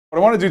What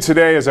I want to do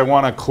today is I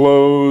want to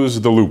close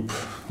the loop.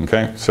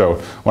 Okay, so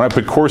when I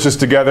put courses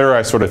together,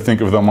 I sort of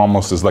think of them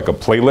almost as like a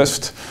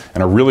playlist,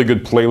 and a really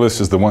good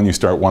playlist is the one you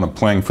start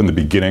playing from the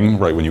beginning,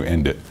 right when you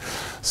end it.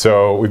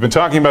 So we've been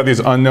talking about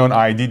these unknown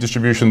ID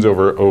distributions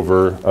over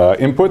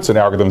inputs and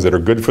algorithms that are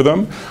good for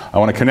them. I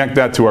want to connect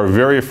that to our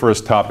very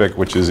first topic,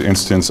 which is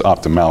instance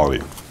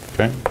optimality.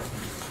 Okay,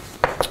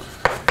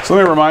 so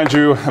let me remind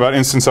you about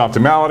instance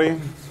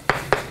optimality.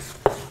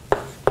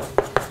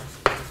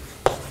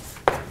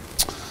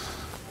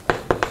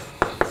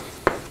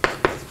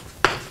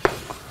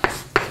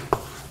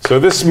 So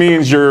this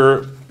means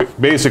you're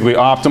basically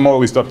optimal, at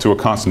least up to a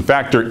constant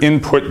factor,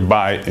 input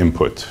by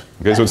input.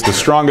 Okay, so it's the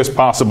strongest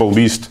possible,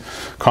 least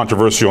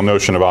controversial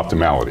notion of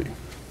optimality.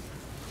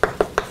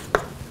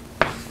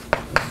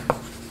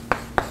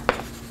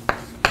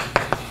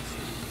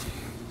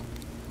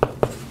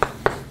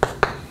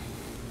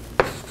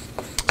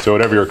 So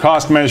whatever your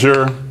cost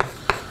measure,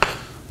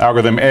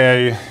 algorithm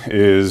A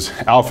is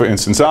alpha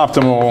instance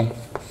optimal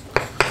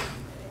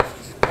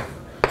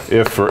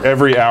if for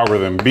every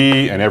algorithm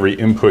B and every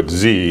input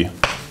Z,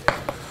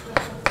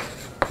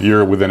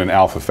 you're within an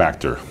alpha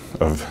factor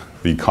of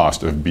the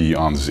cost of B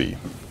on Z.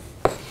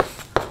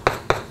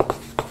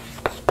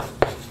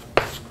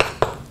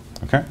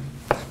 Okay?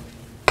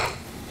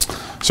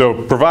 So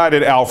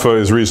provided alpha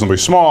is reasonably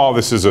small,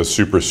 this is a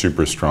super,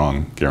 super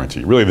strong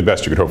guarantee. Really the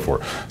best you could hope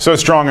for. So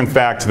strong, in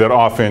fact, that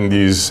often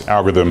these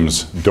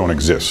algorithms don't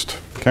exist.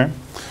 Okay?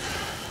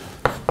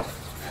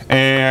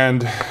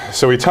 And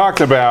so we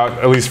talked about,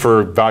 at least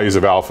for values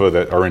of alpha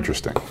that are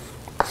interesting.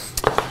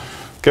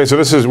 Okay,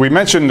 so we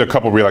mentioned a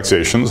couple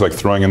relaxations, like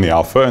throwing in the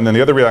alpha, and then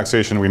the other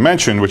relaxation we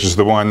mentioned, which is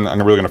the one I'm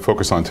really going to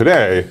focus on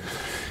today,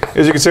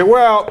 is you can say,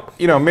 well,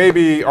 you know,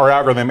 maybe our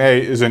algorithm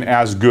A isn't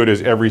as good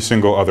as every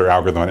single other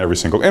algorithm on every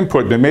single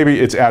input, but maybe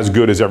it's as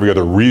good as every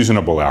other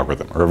reasonable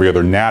algorithm, or every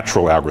other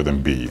natural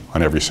algorithm B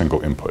on every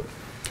single input.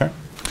 Okay?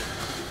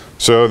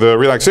 So the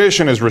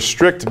relaxation is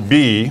restrict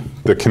B,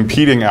 the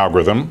competing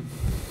algorithm,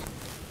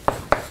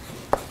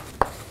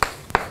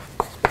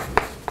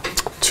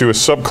 to a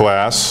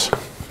subclass,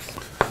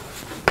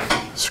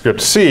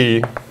 script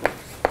C,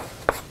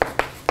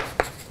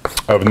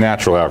 of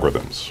natural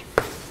algorithms.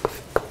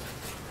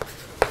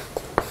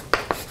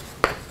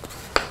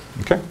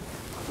 Okay?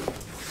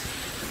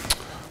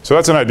 So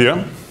that's an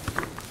idea.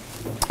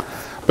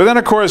 But then,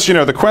 of course, you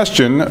know, the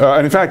question,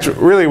 and in fact,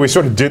 really, we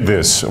sort of did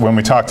this when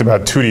we talked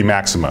about 2D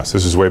maxima.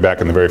 This is way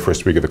back in the very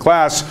first week of the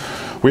class.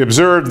 We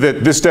observed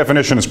that this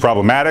definition is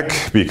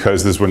problematic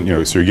because this one, you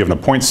know, so you're given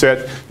a point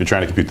set, you're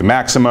trying to compute the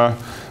maxima,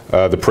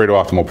 the Pareto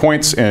optimal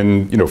points,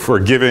 and you know, for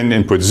a given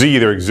input Z,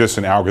 there exists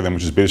an algorithm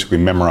which is basically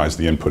memorize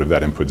the input of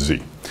that input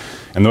Z.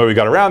 And the way we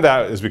got around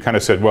that is we kind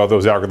of said, well,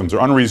 those algorithms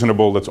are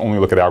unreasonable. Let's only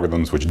look at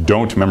algorithms which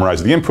don't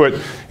memorize the input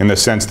in the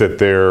sense that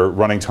their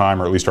running time,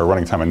 or at least our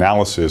running time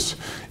analysis,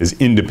 is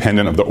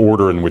independent of the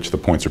order in which the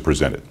points are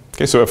presented.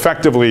 Okay, so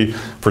effectively,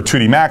 for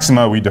 2D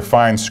maxima, we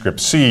define script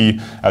C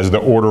as the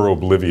order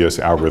oblivious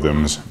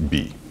algorithms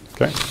B.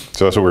 Okay,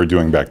 so that's what we were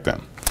doing back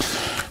then.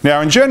 Now,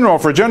 in general,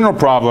 for a general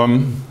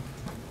problem,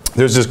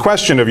 there's this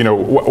question of, you know,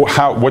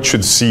 what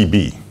should C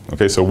be?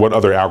 Okay, so what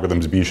other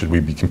algorithms B should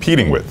we be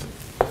competing with?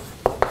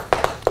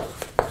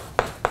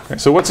 Okay,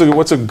 so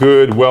what's a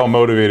good,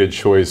 well-motivated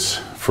choice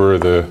for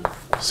the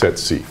set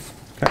C?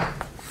 Okay.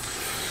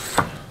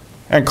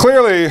 And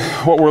clearly,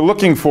 what we're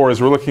looking for is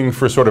we're looking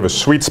for sort of a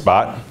sweet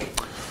spot.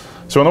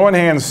 So on the one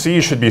hand, C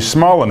should be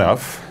small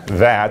enough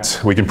that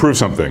we can prove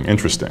something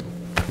interesting.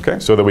 Okay,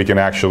 so that we can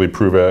actually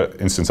prove an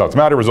instance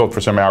optimality result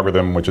for some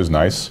algorithm, which is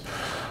nice.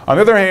 On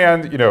the other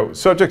hand, you know,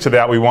 subject to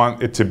that, we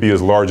want it to be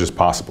as large as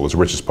possible, as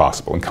rich as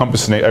possible,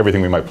 encompassing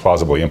everything we might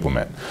plausibly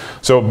implement.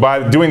 So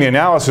by doing the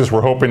analysis,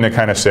 we're hoping to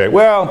kind of say,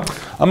 well,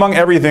 among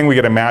everything we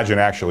could imagine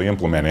actually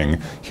implementing,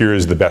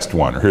 here's the best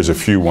one, or here's a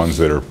few ones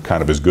that are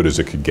kind of as good as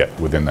it could get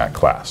within that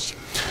class.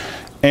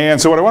 And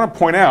so what I want to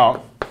point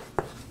out,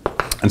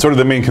 and sort of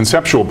the main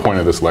conceptual point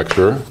of this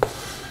lecture,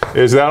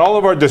 is that all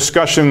of our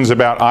discussions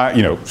about,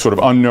 you know, sort of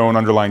unknown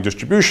underlying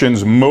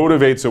distributions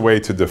motivates a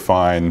way to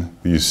define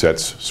these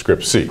sets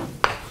script C.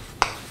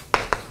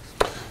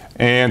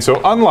 And so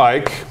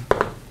unlike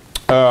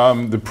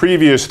the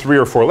previous 3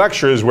 or 4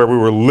 lectures where we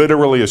were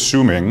literally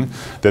assuming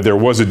that there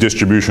was a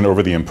distribution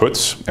over the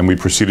inputs and we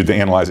proceeded to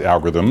analyze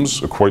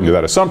algorithms according to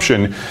that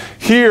assumption,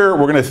 here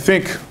we're going to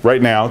think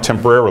right now,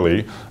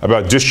 temporarily,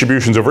 about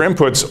distributions over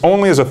inputs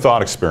only as a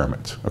thought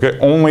experiment, okay?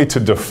 Only to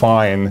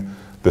define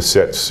the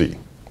set C.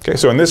 Okay,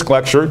 so in this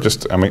lecture,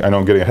 I know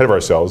I'm getting ahead of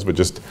ourselves, but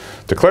just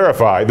to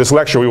clarify, this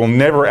lecture we will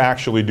never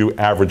actually do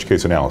average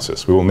case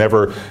analysis. We will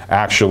never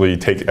actually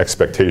take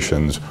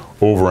expectations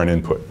over an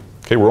input.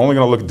 Okay, we're only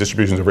going to look at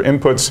distributions over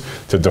inputs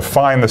to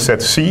define the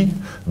set C.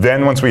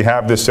 Then once we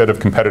have this set of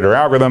competitor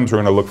algorithms,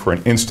 we're going to look for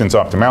an instance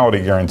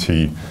optimality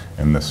guarantee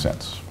in this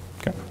sense.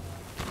 Okay.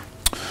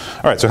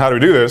 All right, so how do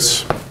we do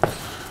this?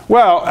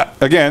 Well,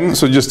 again,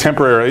 so just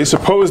temporarily,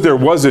 suppose there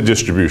was a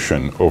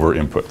distribution over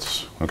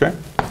inputs. Okay.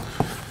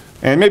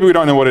 And maybe we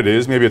don't know what it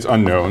is, maybe it's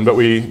unknown, but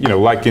we,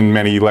 like in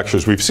many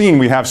lectures we've seen,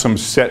 we have some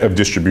set of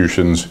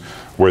distributions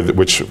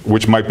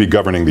which might be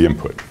governing the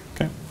input.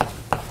 Okay?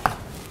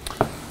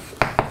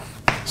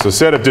 So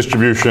set of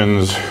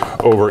distributions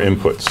over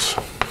inputs.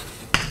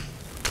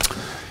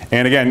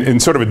 And again, in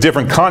sort of a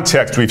different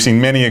context, we've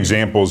seen many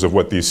examples of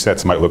what these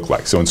sets might look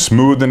like. So in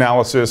smooth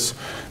analysis,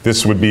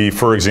 this would be,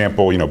 for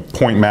example,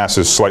 point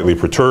masses slightly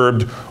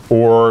perturbed,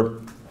 or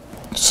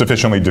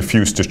sufficiently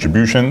diffuse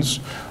distributions.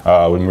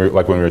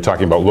 Like when we were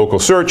talking about local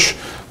search,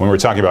 when we were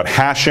talking about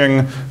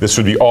hashing, this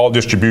would be all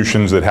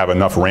distributions that have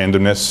enough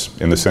randomness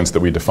in the sense that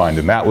we defined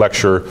in that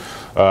lecture.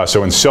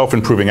 So in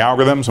self-improving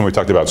algorithms, when we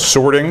talked about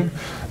sorting,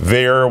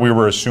 there we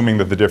were assuming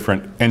that the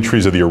different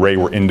entries of the array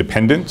were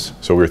independent.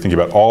 So we were thinking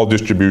about all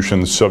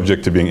distributions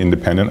subject to being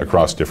independent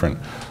across different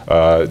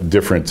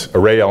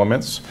array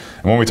elements.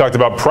 And when we talked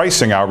about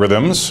pricing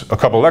algorithms a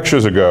couple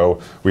lectures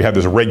ago, we had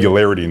this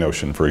regularity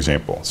notion, for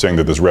example, saying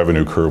that this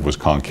revenue curve was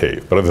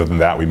concave. But other than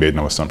that, we made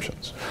no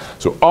assumptions.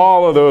 So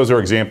all of those are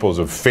examples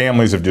of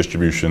families of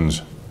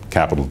distributions,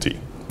 capital T.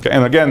 Okay?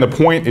 And again, the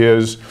point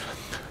is,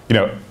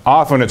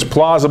 often it's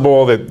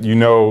plausible that you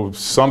know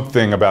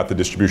something about the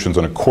distributions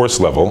on a coarse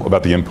level,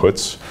 about the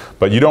inputs,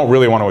 but you don't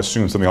really want to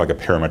assume something like a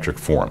parametric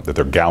form, that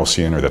they're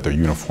Gaussian or that they're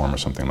uniform or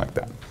something like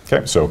that.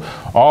 Okay, so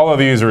all of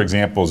these are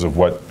examples of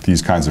what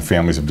these kinds of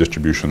families of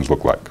distributions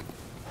look like.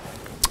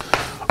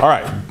 All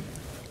right.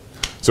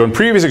 So in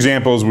previous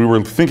examples, we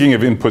were thinking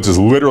of inputs as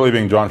literally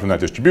being drawn from that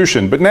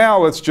distribution, but now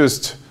let's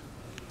just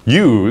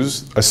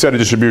use a set of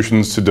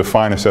distributions to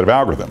define a set of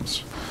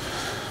algorithms.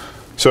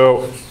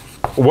 So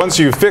once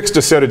you've fixed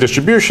a set of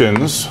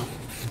distributions,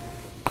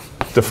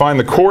 define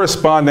the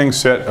corresponding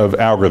set of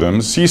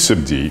algorithms, C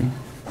sub d,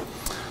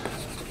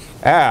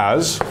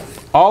 as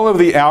all of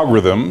the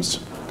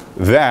algorithms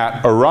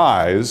that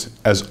arise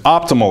as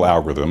optimal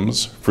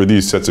algorithms for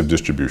these sets of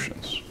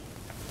distributions.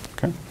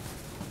 Okay?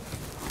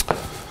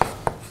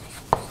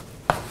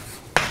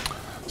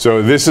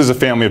 So this is a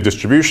family of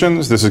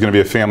distributions. This is going to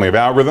be a family of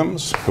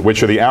algorithms.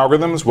 Which are the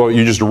algorithms? Well,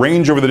 you just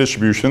range over the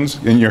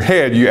distributions. In your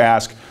head, you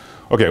ask,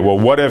 okay, well,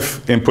 what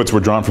if inputs were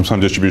drawn from some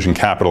distribution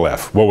capital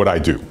F? What would I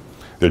do?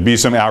 There'd be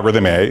some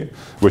algorithm A,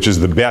 which is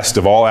the best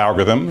of all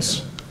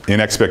algorithms in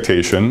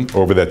expectation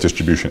over that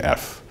distribution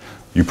F.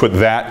 You put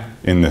that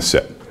in this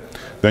set.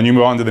 Then you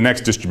move on to the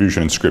next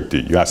distribution in script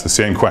D. You ask the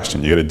same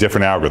question. You get a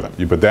different algorithm.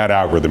 You put that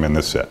algorithm in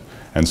this set,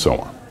 and so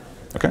on.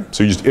 Okay?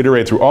 So you just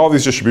iterate through all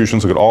these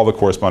distributions, look at all the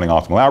corresponding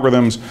optimal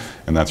algorithms,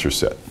 and that's your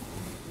set.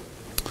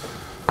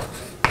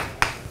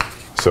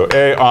 So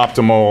A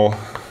optimal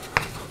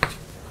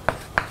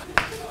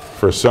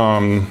for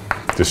some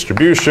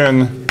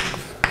distribution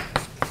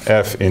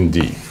F in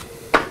D.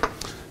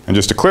 And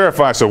just to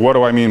clarify, so what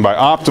do I mean by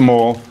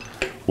optimal?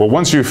 Well,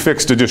 once you've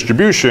fixed a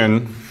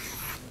distribution,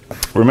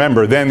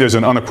 remember, then there's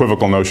an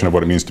unequivocal notion of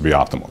what it means to be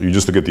optimal. You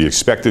just look at the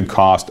expected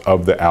cost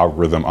of the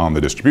algorithm on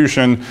the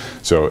distribution.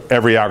 So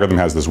every algorithm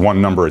has this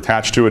one number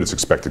attached to it, its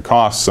expected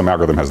cost. Some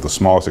algorithm has the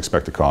smallest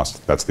expected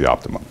cost. That's the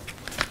optimum.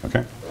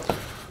 Okay?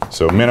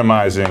 So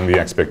minimizing the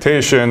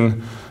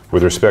expectation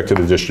with respect to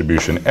the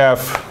distribution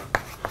F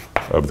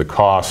of the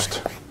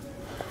cost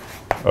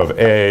of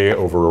A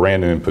over a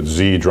random input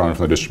Z drawn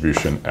from the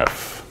distribution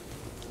F.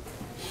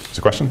 Is there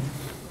a question?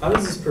 How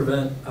does this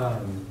prevent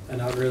an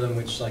algorithm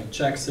which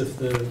checks if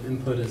the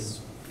input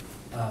is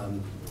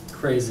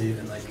crazy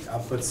and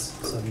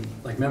outputs some,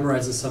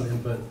 memorizes some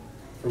input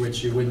for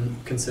which you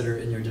wouldn't consider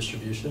in your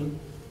distribution,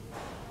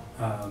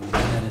 and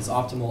then is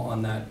optimal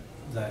on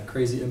that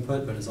crazy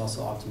input, but is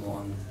also optimal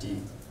on D?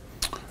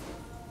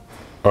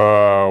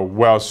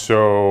 Well,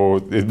 so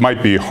it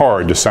might be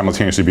hard to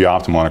simultaneously be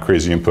optimal on a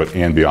crazy input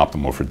and be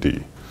optimal for D.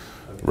 Okay.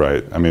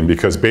 Right? I mean,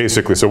 because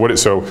basically,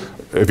 so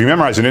if you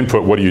memorize an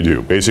input, what do you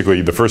do?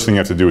 Basically, the first thing you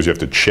have to do is you have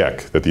to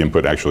check that the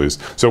input actually is.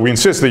 So we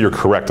insist that you're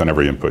correct on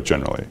every input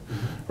generally.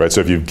 Mm-hmm. Right?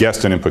 So if you've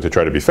guessed an input to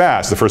try to be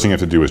fast, the first thing you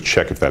have to do is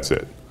check if that's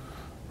it.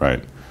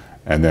 Right?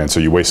 And then, so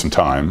you waste some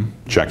time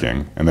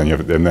checking, and then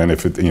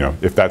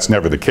if that's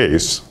never the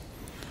case,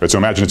 right? So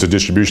imagine it's a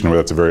distribution where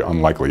that's a very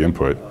unlikely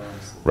input.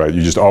 Right?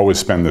 You just always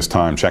spend this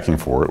time checking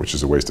for it, which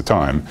is a waste of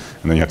time,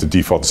 and then you have to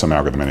default to some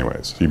algorithm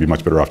anyways. So you'd be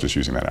much better off just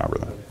using that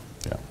algorithm.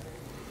 Yeah.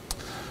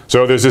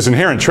 So there's this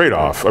inherent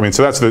trade-off. I mean,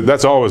 so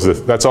that's always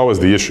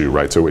the issue,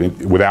 right? So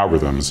with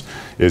algorithms,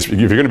 is if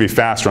you're going to be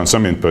faster on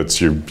some inputs,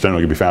 you're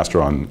generally going to be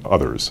faster on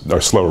others, or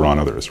slower on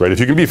others, right? If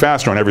you can be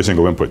faster on every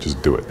single input,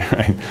 just do it,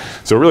 right?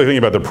 So really thinking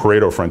about the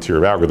Pareto frontier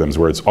of algorithms,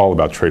 where it's all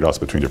about trade-offs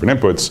between different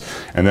inputs,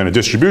 and then a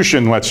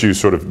distribution lets you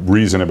sort of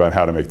reason about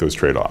how to make those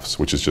trade-offs,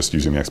 which is just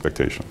using the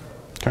expectation.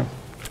 Okay.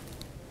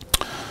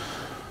 All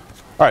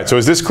right, so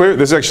is this clear?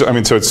 This actually, I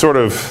mean, so it's sort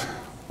of,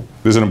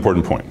 this is an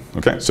important point.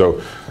 Okay,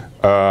 so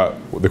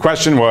the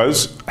question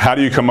was, how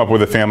do you come up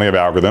with a family of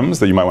algorithms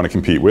that you might want to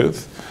compete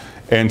with?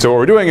 And so what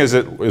we're doing is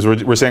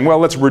we're saying, well,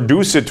 let's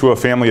reduce it to a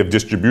family of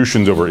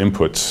distributions over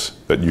inputs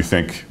that you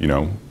think,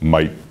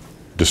 might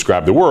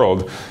describe the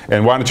world.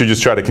 And why don't you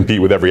just try to compete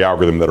with every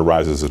algorithm that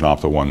arises as an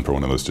optimal one for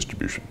one of those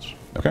distributions?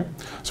 Okay,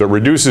 so it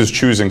reduces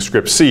choosing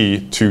script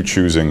C to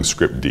choosing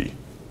script D.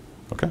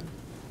 Okay.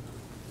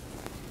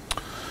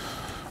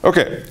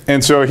 Okay,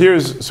 and so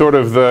here's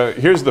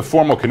the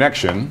formal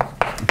connection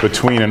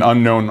between an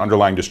unknown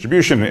underlying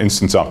distribution and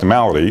instance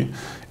optimality,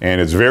 and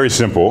it's very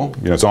simple.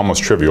 It's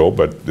almost trivial,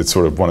 but it's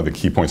sort of one of the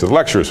key points of the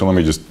lecture. So let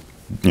me just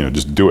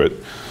do it,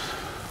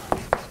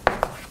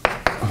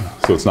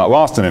 so it's not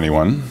lost on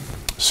anyone.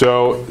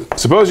 So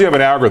suppose you have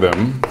an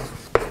algorithm,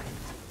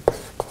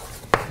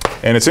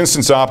 and it's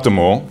instance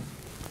optimal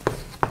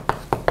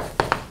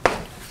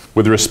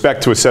with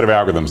respect to a set of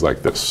algorithms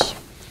like this.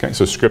 Okay,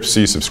 so script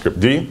C sub script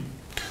D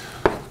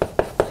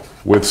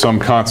with some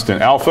constant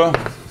alpha.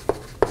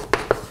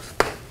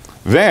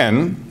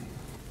 Then,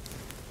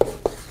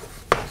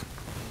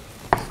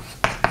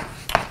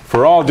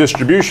 for all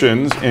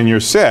distributions in your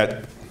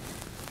set,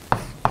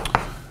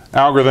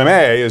 algorithm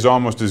A is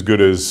almost as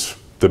good as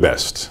the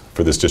best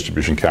for this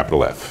distribution,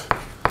 capital F.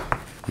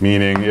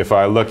 Meaning, if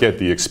I look at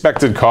the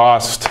expected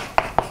cost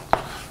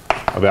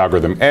of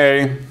algorithm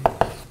A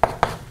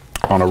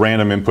on a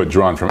random input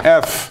drawn from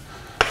F,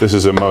 this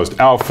is a most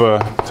alpha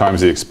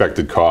times the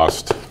expected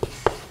cost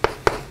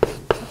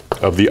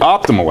of the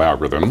optimal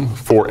algorithm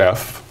for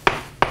F,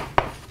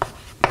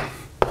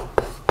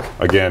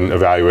 again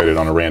evaluated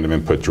on a random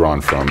input drawn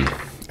from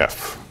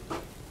F.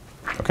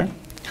 Okay?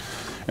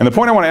 And the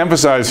point I want to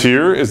emphasize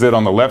here is that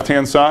on the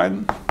left-hand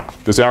side,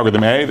 this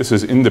algorithm A, this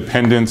is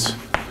independent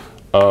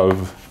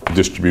of the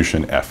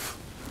distribution F.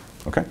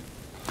 Okay?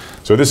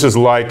 So this is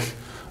like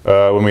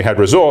when we had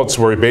results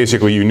where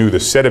basically you knew the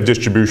set of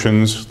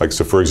distributions, like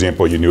so for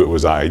example you knew it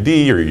was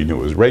ID or you knew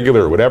it was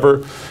regular or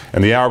whatever,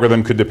 and the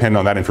algorithm could depend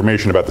on that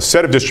information about the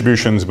set of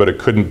distributions, but it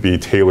couldn't be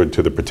tailored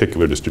to the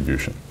particular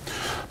distribution.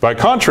 By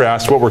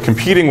contrast, what we're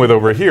competing with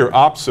over here,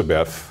 op sub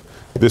F,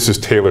 this is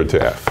tailored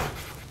to F.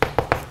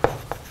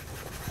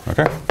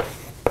 Okay?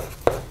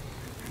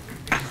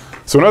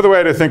 So another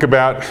way to think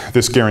about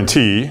this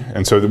guarantee,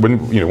 and so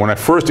when I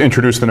first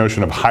introduced the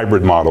notion of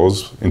hybrid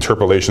models,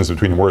 interpolations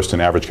between worst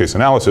and average case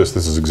analysis,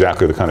 this is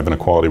exactly the kind of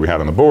inequality we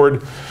had on the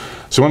board.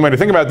 So one way to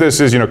think about this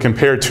is,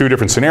 compare two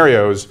different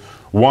scenarios.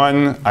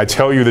 One, I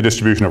tell you the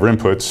distribution over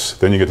inputs,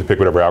 then you get to pick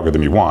whatever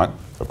algorithm you want.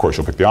 Of course,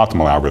 you'll pick the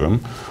optimal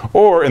algorithm.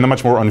 Or in the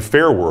much more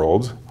unfair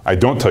world, I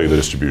don't tell you the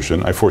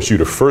distribution. I force you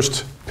to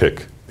first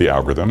pick the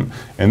algorithm,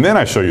 and then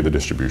I show you the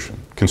distribution,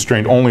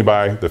 constrained only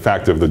by the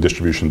fact of the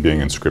distribution being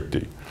in script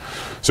D.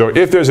 So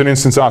if there's an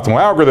instance optimal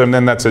algorithm,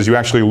 then that says you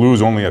actually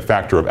lose only a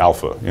factor of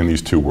alpha in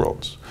these two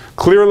worlds.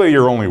 Clearly,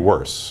 you're only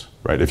worse,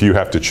 right, if you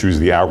have to choose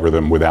the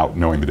algorithm without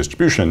knowing the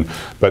distribution,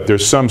 but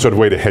there's some sort of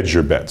way to hedge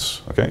your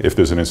bets. Okay? If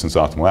there's an instance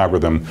optimal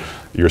algorithm,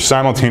 you're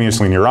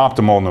simultaneously near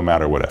optimal no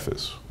matter what F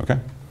is. Okay?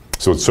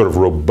 So it's sort of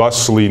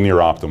robustly near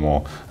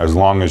optimal as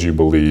long as you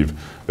believe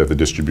that the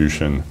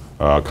distribution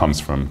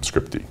comes from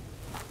script D.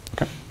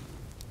 Okay?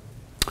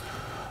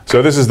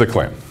 So this is the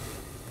claim.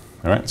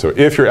 All right? So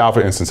if your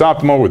alpha instance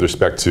optimal with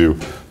respect to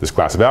this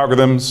class of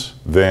algorithms,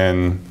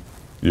 then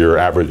your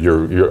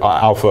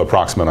alpha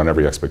approximate on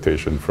every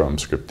expectation from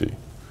script D.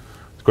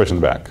 Question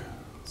in the back.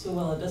 So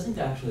while it doesn't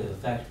actually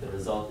affect the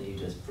result that you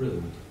just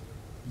proved,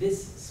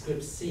 this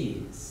script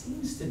C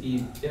seems to be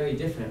very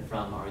different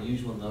from our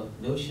usual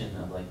notion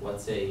of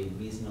what's a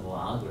reasonable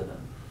algorithm.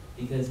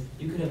 Because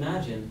you could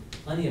imagine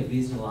plenty of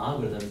reasonable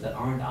algorithms that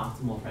aren't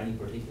optimal for any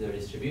particular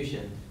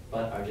distribution,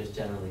 but are just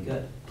generally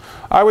good.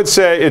 I would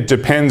say it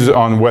depends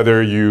on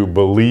whether you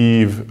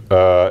believe,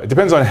 it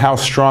depends on how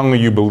strongly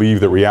you believe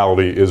that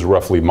reality is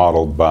roughly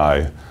modeled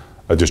by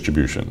a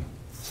distribution.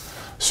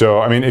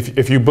 So, I mean,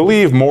 if you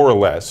believe more or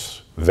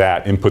less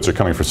that inputs are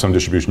coming from some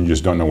distribution, you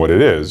just don't know what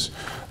it is,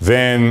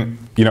 then,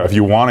 if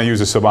you want to use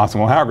a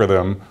suboptimal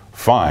algorithm,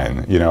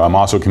 fine. I'm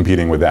also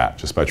competing with that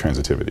just by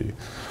transitivity.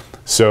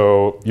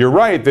 So you're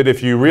right that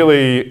if you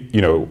really,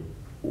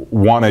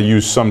 want to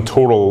use some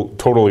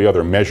totally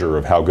other measure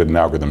of how good an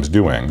algorithm's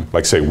doing,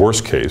 like say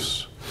worst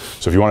case.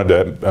 So if you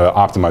wanted to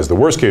optimize the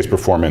worst case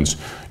performance,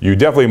 you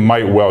definitely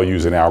might well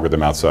use an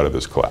algorithm outside of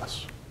this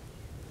class.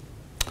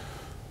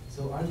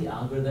 So are the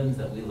algorithms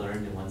that we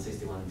learned in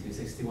 161 and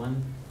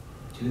 261,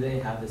 do they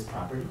have this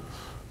property?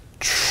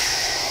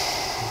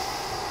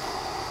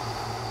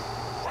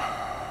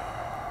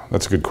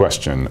 That's a good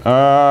question.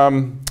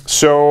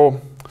 So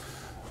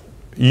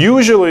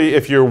usually,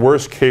 if you're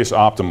worst case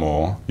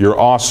optimal, you're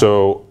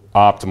also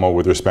optimal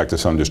with respect to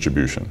some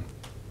distribution.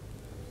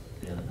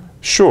 Yeah.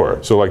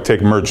 Sure. So like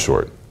take merge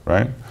sort,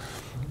 right?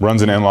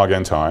 Runs in n log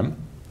n time.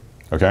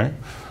 Okay?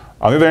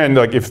 On the other hand,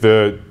 if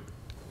the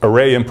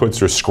array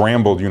inputs are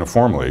scrambled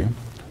uniformly,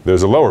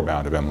 there's a lower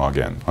bound of n log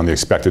n on the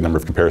expected number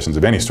of comparisons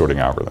of any sorting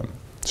algorithm.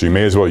 So you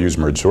may as well use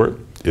merge sort.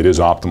 It is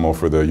optimal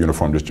for the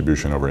uniform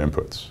distribution over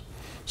inputs.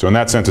 So in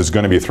that sense, it's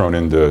going to be thrown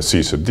into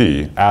C sub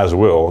D, as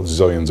will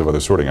zillions of other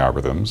sorting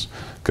algorithms,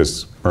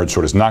 because merge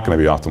sort is not going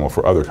to be optimal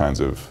for other kinds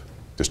of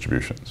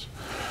distributions.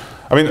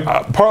 I mean,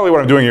 partly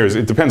what I'm doing here is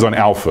it depends on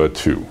alpha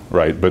too,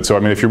 right? But so, I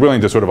mean, if you're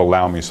willing to sort of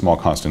allow me small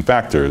constant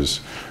factors,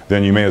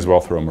 then you may as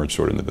well throw merge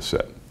sort into the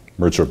set.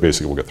 Merge sort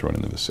basically will get thrown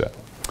into the set,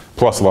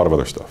 plus a lot of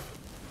other stuff.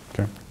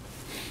 Okay?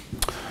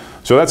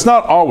 So that's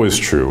not always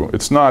true.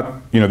 It's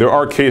not, there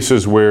are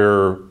cases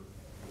where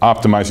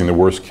optimizing the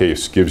worst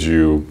case gives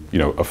you,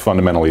 a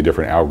fundamentally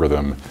different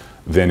algorithm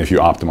than if you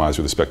optimize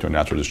with respect to a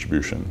natural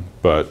distribution.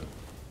 But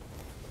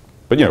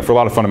for a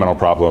lot of fundamental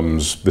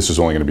problems, this is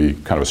only going to be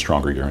kind of a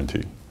stronger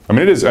guarantee. I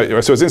mean, it is,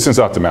 so it's instance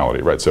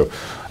optimality, right? So,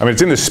 I mean,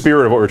 it's in the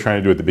spirit of what we're trying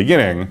to do at the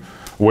beginning,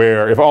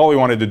 where if all we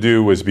wanted to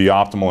do was be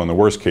optimal in the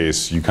worst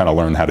case, you kind of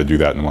learn how to do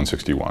that in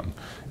 161.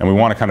 And we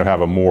want to kind of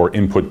have a more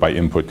input by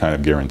input kind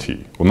of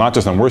guarantee. Well, not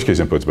just on worst case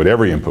inputs, but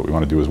every input we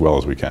want to do as well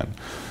as we can.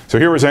 So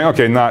here we're saying,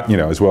 okay, not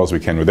as well as we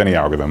can with any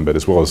algorithm, but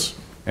as well as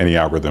any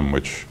algorithm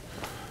which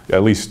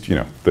at least,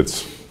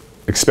 that's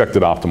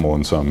expected optimal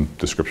in some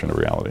description of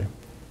reality.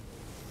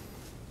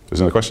 Is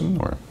there another question?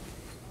 Or?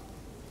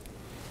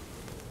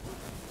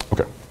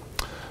 Okay.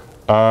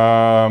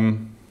 All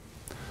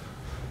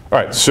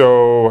right,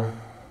 so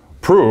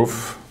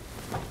proof.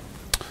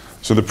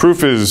 So the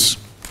proof is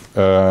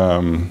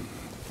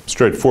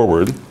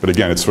straightforward, but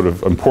again, it's sort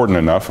of important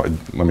enough.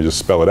 Let me just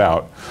spell it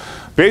out.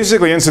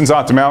 Basically, instance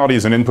optimality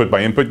is an input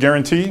by input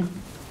guarantee,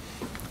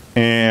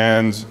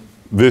 and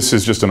this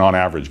is just an on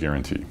average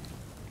guarantee.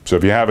 So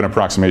if you have an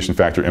approximation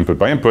factor input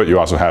by input, you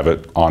also have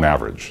it on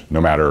average,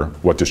 no matter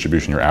what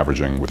distribution you're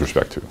averaging with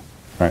respect to,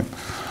 right?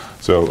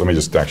 So let me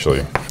just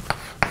actually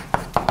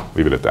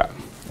leave it at that,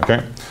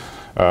 okay?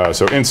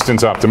 So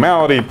instance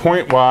optimality,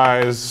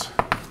 point-wise,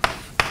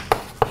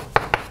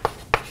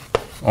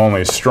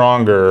 only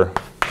stronger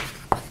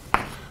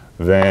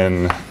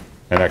than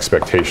an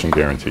expectation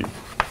guarantee.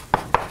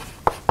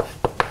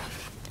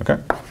 Okay?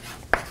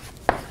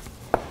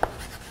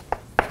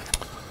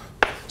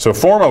 So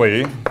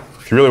formally,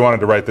 if you really wanted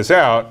to write this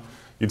out,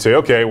 you'd say,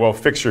 okay, well,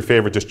 fix your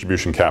favorite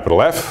distribution,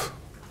 capital F.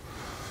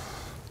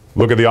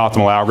 Look at the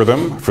optimal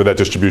algorithm for that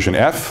distribution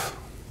F.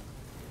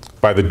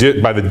 By the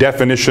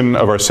definition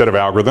of our set of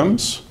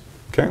algorithms,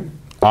 okay,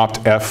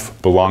 opt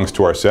F belongs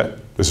to our set.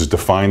 This is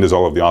defined as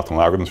all of the optimal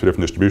algorithms for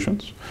different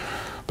distributions.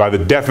 By the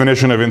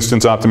definition of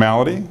instance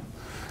optimality,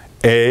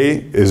 A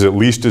is at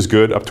least as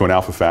good up to an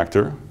alpha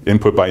factor,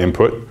 input by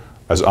input,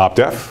 as opt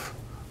F.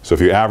 So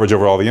if you average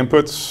over all the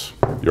inputs,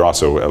 you're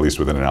also at least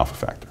within an alpha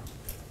factor.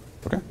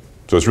 Okay?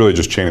 So it's really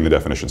just chaining the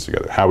definitions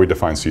together. How we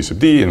define C sub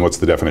D and what's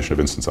the definition of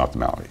instance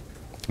optimality.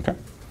 Okay?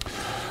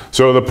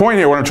 So the point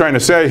here, what I'm trying to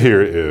say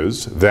here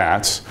is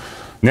that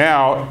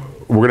now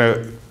we're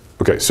going to,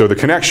 okay, so the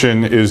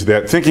connection is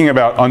that thinking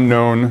about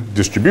unknown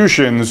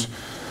distributions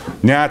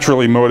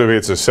naturally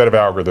motivates a set of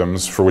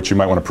algorithms for which you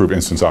might want to prove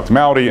instance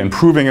optimality, and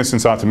proving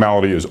instance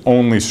optimality is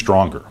only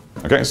stronger.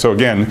 Okay, so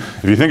again,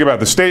 if you think about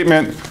the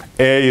statement,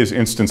 A is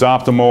instance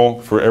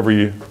optimal for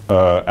every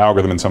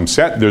algorithm in some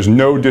set, there's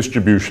no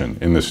distribution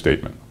in this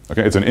statement.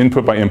 Okay, it's an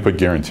input by input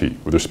guarantee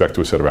with respect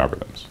to a set of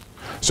algorithms.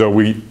 So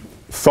we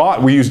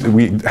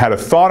had a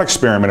thought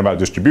experiment about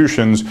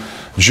distributions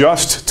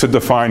just to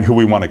define who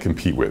we want to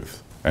compete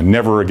with, and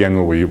never again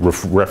will we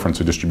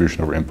reference a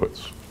distribution over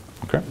inputs.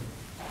 Okay.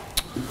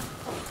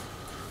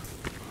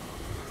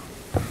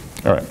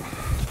 All right.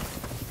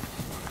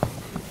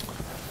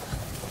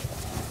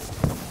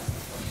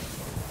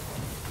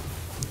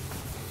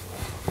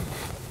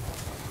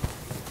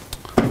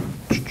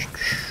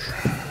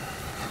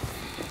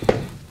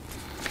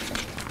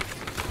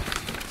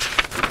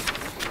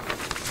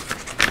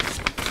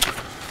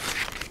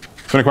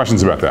 So any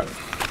questions about that?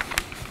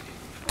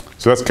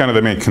 So that's kind of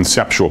the main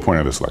conceptual point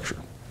of this lecture.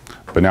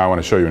 But now I want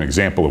to show you an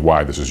example of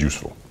why this is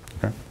useful,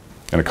 okay?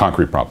 And a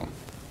concrete problem.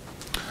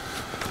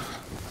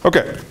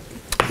 Okay.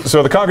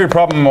 So the concrete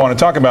problem I want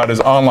to talk about is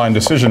online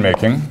decision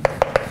making.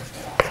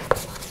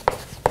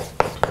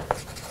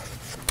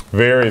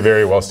 Very,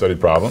 very well studied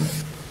problem.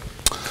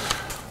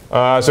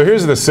 So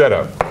here's the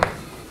setup.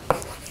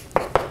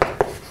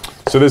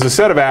 So there's a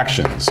set of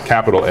actions,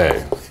 capital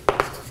A.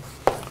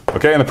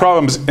 Okay, and the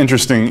problem's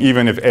interesting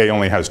even if A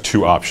only has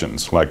two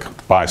options, like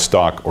buy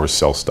stock or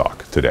sell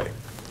stock today.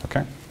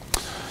 Okay?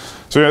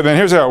 So then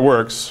here's how it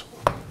works.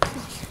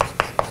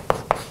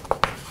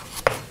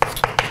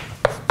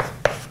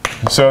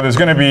 So there's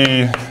going to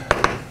be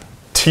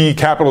T,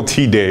 capital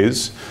T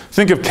days.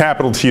 Think of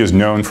capital T as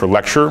known for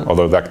lecture,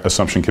 although that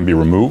assumption can be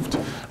removed.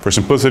 For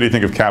simplicity,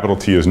 think of capital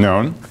T as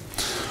known.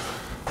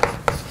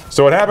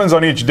 So what happens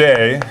on each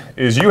day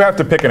is you have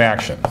to pick an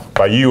action.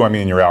 By you, I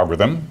mean your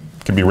algorithm.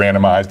 It can be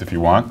randomized if you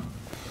want.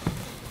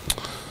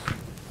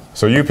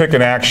 So you pick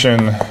an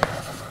action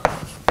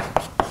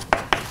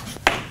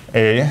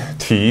A,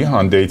 T,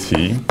 on day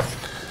T.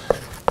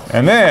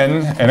 And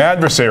then an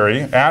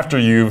adversary, after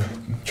you've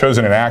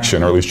chosen an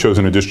action, or at least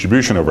chosen a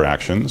distribution over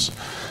actions,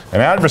 an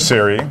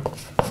adversary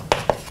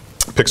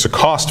picks a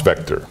cost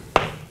vector.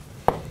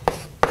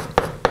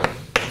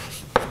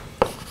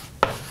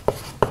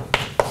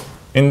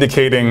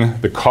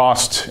 Indicating the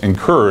cost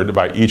incurred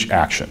by each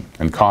action.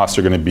 And costs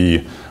are going to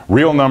be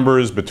real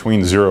numbers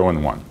between 0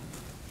 and 1.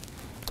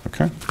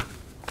 Okay?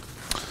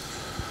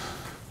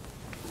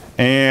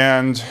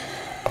 And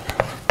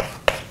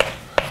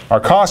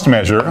our cost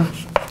measure,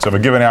 so of a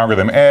given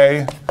algorithm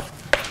A,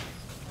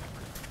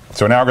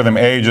 So an algorithm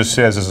A just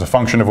says, as a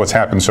function of what's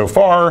happened so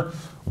far,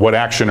 what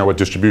action or what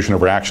distribution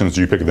over actions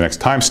do you pick at the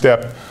next time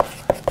step?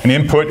 An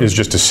input is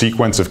just a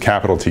sequence of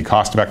capital T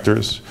cost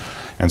vectors.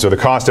 And so the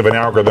cost of an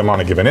algorithm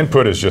on a given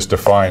input is just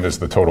defined as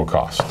the total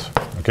cost,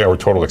 okay, or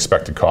total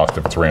expected cost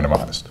if it's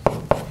randomized.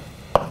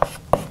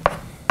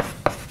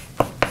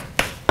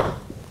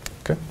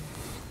 Okay.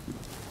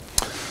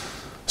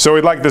 So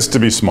we'd like this to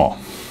be small,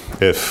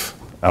 if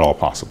at all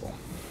possible.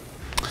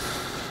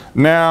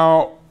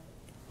 Now,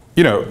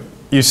 you know,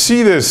 you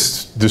see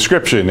this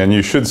description and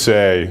you should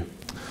say,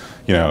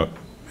 you know,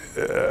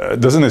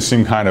 doesn't this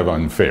seem kind of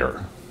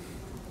unfair,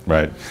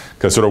 right?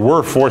 Because sort of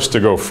we're forced to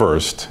go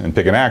first and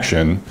pick an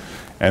action,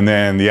 and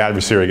then the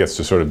adversary gets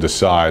to sort of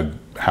decide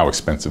how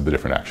expensive the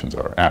different actions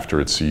are after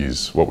it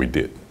sees what we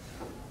did,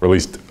 or at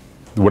least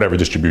whatever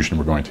distribution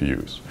we're going to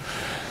use.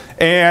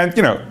 And,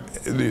 you know,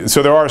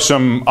 so there are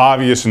some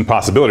obvious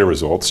impossibility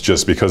results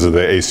just because of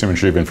the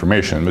asymmetry of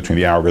information between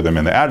the algorithm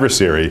and the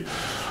adversary.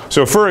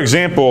 So for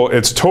example,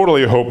 it's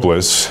totally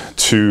hopeless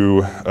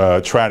to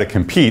try to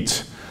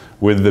compete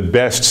with the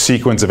best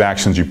sequence of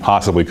actions you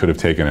possibly could have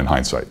taken in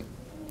hindsight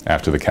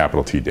after the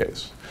capital T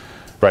days,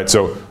 right?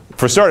 So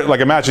for starters, like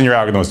imagine your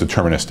algorithm was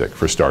deterministic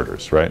for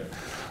starters, right?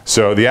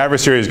 So the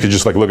adversaries could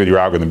just like look at your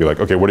algorithm and be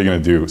like, okay, what are you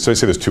going to do? So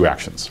say there's two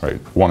actions, right?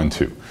 1 and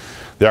 2.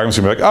 The algorithm's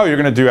going to be like, oh, you're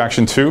going to do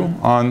action 2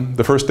 on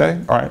the first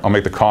day? All right, I'll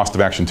make the cost of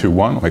action 2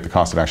 1. I'll make the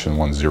cost of action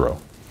 1 0.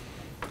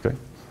 Okay.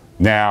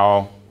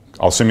 Now,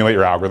 I'll simulate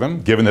your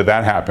algorithm. Given that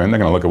that happened, they're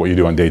going to look at what you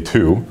do on day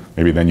 2.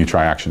 Maybe then you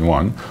try action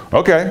 1.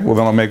 Okay, well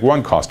then I'll make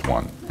 1 cost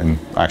 1 and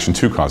action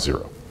 2 cost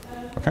 0.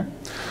 Okay.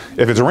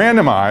 If it's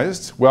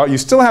randomized, well, you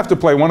still have to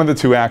play one of the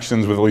two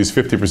actions with at least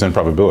 50%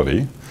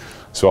 probability.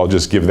 So I'll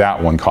just give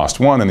that one cost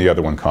 1 and the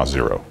other one cost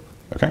 0.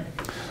 Okay?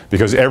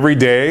 Because every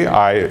day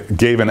I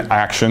gave an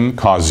action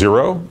cost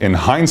 0. In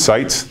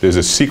hindsight, there's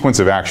a sequence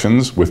of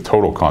actions with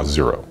total cost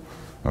 0.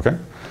 Okay?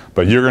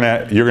 But you're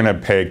gonna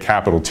pay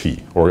capital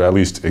T, or at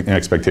least in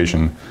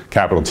expectation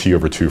capital T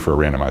over 2 for a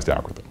randomized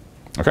algorithm.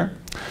 Okay?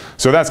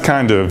 So that's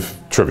kind of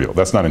trivial.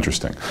 That's not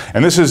interesting.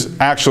 And this is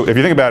actually, if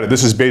you think about it,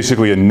 this is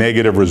basically a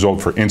negative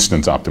result for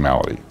instance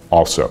optimality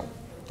also.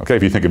 Okay?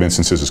 If you think of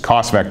instances as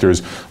cost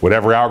vectors,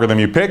 whatever algorithm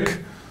you pick,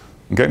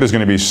 okay, there's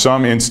going to be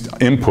some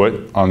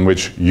input on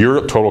which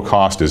your total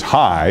cost is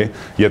high,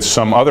 yet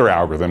some other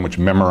algorithm which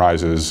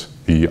memorizes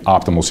the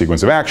optimal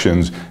sequence of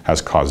actions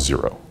has cost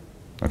 0.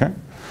 Okay?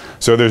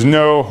 So there's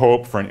no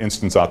hope for an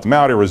instance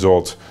optimality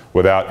result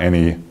without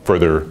any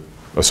further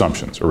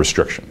assumptions or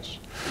restrictions.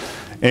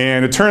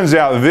 And it turns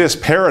out this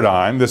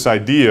paradigm, this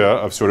idea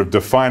of sort of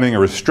defining a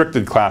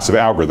restricted class of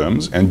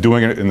algorithms and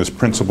doing it in this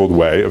principled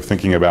way of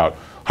thinking about,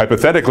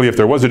 hypothetically, if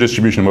there was a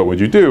distribution, what would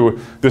you do?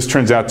 This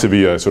turns out to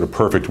be a sort of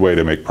perfect way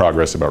to make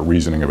progress about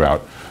reasoning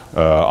about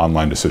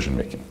online decision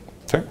making.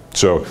 Okay?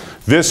 So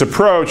this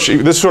approach,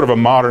 this is sort of a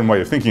modern way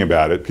of thinking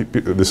about it.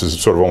 This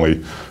is sort of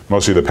only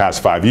mostly the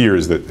past 5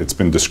 years that it's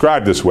been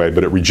described this way,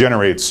 but it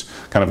regenerates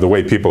kind of the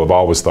way people have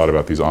always thought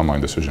about these online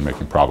decision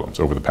making problems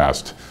over the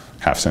past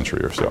half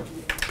century or so.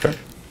 Okay?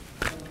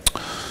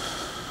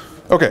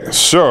 Okay,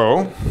 so,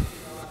 all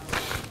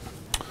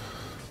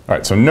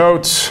right, so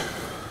notes.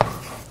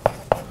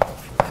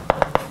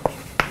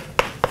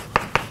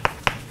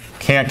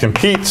 Can't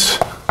compete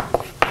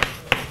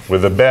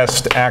with the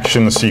best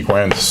action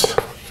sequence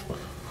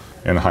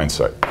in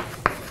hindsight.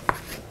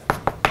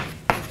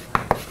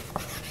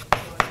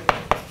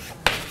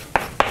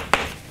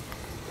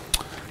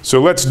 So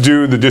let's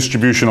do the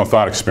distributional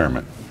thought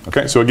experiment.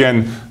 Okay, so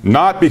again,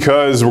 not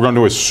because we're going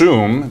to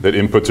assume that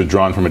inputs are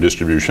drawn from a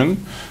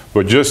distribution,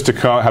 but just to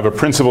have a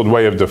principled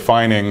way of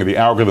defining the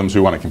algorithms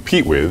we want to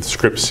compete with,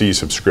 script C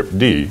sub script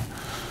D.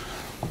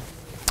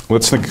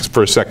 Let's think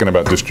for a second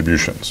about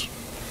distributions.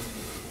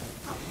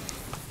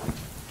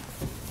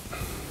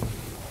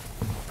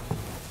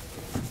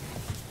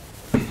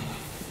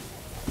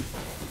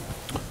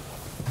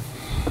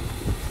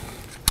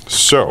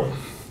 So,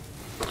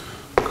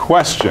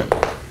 question.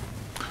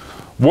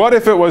 What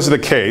if it was the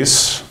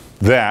case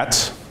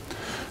that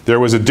there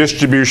was a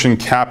distribution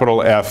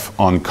capital F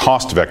on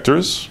cost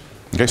vectors?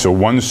 Okay, so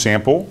one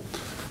sample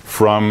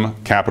from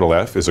capital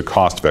F is a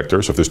cost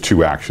vector. So if there's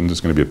two actions, it's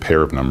going to be a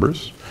pair of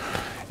numbers.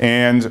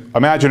 And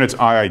imagine it's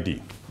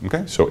IID.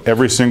 Okay, so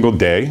every single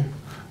day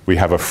we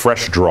have a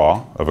fresh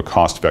draw of a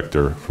cost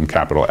vector from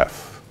capital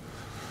F.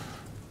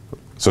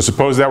 So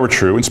suppose that were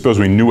true, and suppose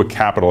we knew what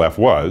capital F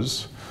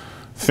was.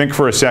 Think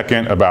for a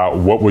second about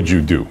what would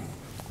you do?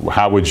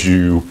 How would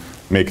you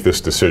make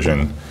this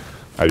decision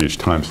at each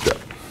time step?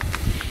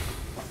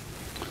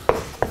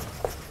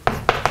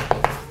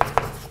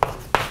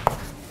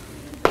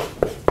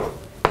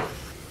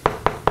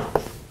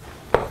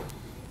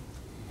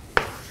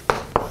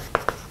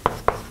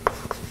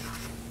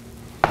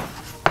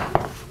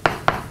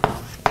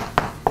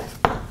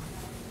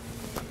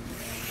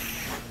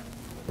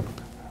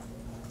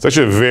 It's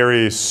actually a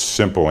very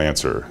simple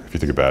answer, if you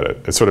think about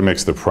it. It sort of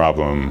makes the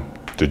problem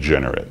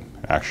degenerate,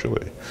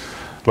 actually.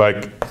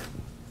 Like,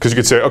 because you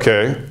could say,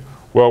 okay,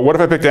 well, what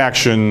if I picked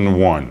action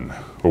 1?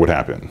 What would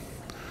happen?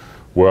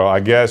 Well, I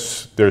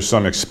guess there's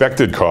some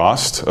expected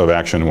cost of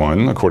action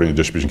 1 according to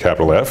distribution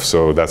capital F,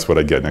 so that's what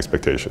I get in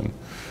expectation.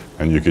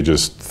 And you could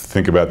just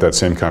think about that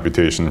same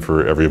computation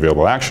for every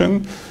available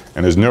action,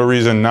 and there's no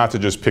reason not to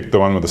just pick the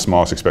one with the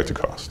smallest expected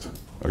cost.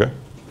 Okay?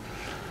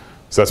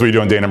 So that's what you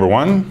do on day number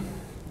 1.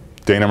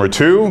 Day number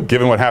 2,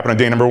 given what happened on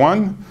day number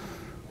 1,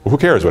 well, who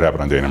cares what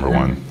happened on day number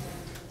 1?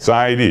 It's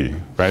IID,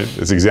 right?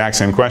 It's the exact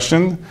same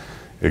question,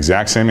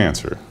 exact same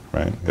answer,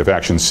 right? If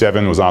action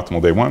 7 was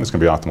optimal day 1, it's going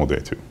to be optimal day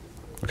 2.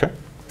 Okay?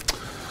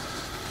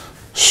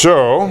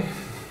 So,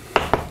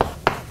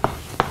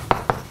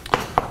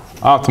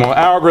 optimal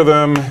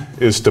algorithm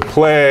is to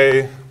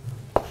play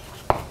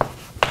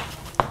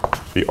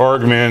the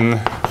argmin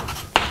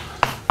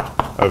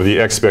of the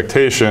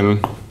expectation,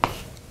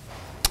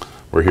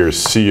 where here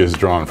C is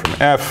drawn from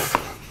F.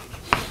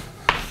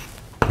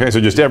 Okay,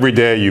 so just every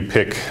day you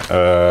pick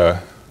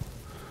the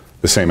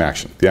same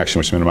action, the action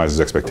which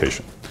minimizes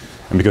expectation.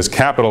 And because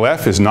capital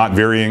F is not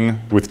varying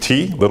with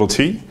t, little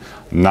t,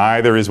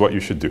 neither is what you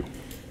should do.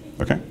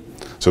 Okay?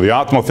 So the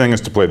optimal thing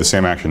is to play the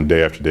same action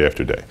day after day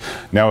after day.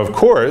 Now, of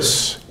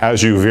course,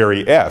 as you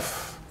vary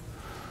F,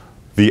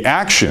 the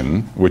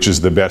action, which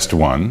is the best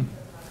one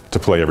to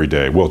play every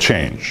day, will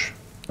change.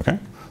 Okay?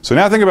 So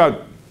now think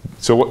about,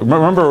 so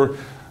remember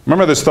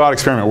this thought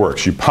experiment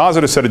works. You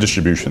posit a set of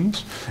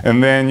distributions,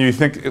 and then you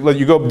think,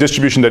 you go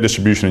distribution by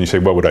distribution, and you say,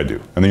 what would I do?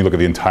 And then you look at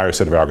the entire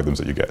set of algorithms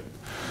that you get.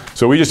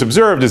 So what we just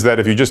observed is that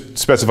if you just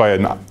specify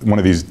one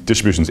of these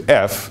distributions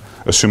F,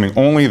 assuming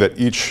only that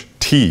each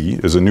T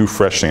is a new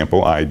fresh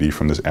sample, IID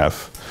from this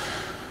F,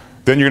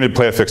 then you're going to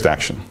play a fixed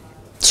action.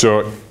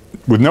 So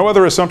with no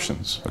other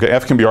assumptions, okay,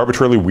 F can be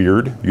arbitrarily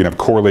weird. You can have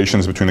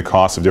correlations between the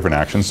costs of different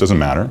actions, doesn't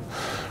matter.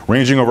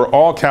 Ranging over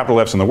all capital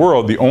Fs in the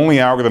world, the only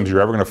algorithms you're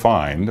ever going to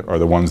find are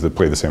the ones that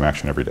play the same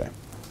action every day.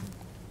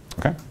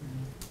 Okay?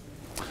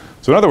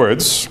 So in other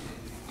words,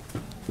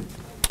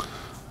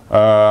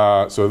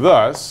 so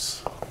thus,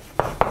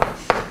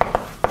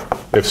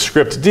 if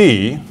script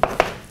D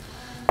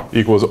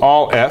equals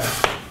all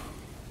F,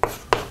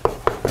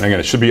 and again,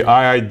 it should be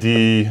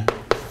IID.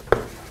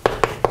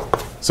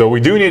 So we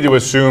do need to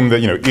assume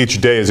that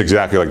each day is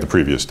exactly like the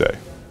previous day.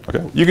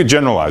 Okay? You could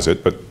generalize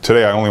it, but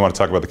today I only want to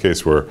talk about the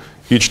case where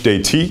each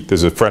day T,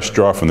 there's a fresh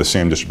draw from the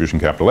same distribution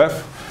capital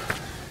F.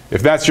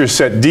 If that's your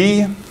set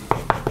D,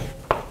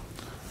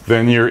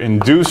 then your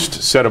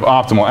induced set of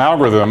optimal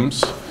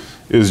algorithms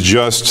is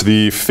just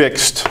the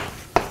fixed,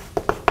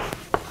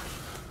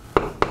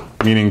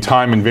 meaning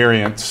time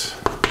invariant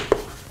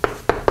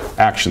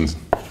action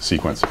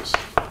sequences.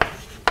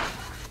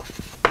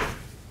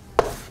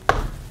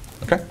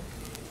 Okay?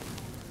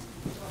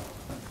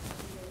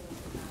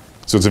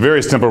 So it's a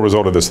very simple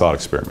result of this thought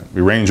experiment.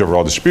 We range over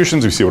all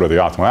distributions, we see what are the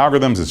optimal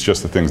algorithms, it's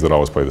just the things that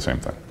always play the same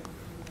thing.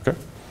 Okay?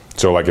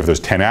 So like if there's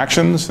 10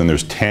 actions, then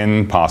there's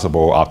 10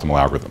 possible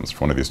optimal algorithms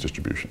for one of these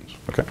distributions.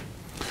 Okay?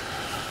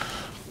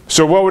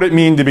 So what would it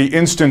mean to be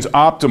instance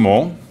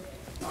optimal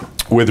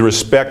with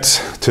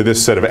respect to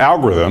this set of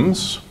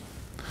algorithms?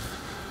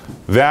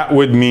 That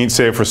would mean,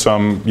 say for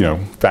some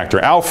factor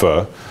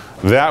alpha,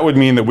 that would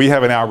mean that we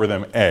have an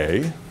algorithm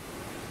A,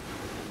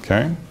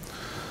 okay?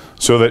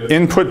 So that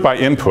input by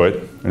input,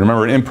 and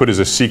remember an input is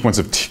a sequence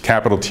of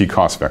capital T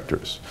cost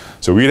vectors.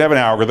 So we'd have an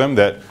algorithm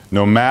that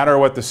no matter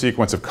what the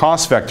sequence of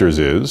cost vectors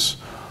is,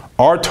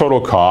 our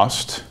total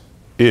cost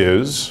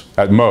is,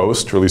 at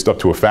most, or at least up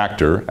to a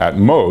factor, at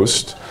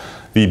most,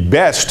 the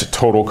best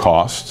total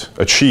cost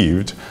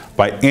achieved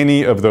by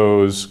any of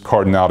those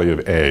cardinality of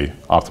A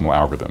optimal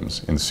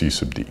algorithms in C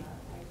sub D.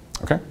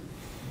 Okay?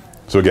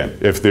 So again,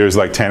 if there's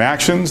like 10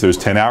 actions, there's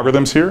 10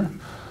 algorithms here.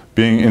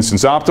 Being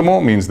instance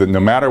optimal means that no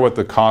matter what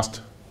the cost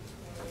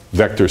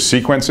vector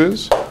sequence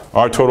is,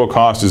 our total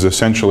cost is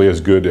essentially as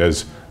good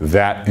as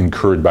that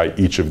incurred by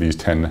each of these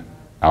 10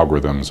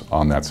 algorithms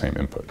on that same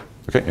input.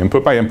 Okay?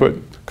 Input by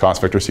input,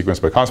 cost vector sequence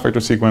by cost vector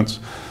sequence,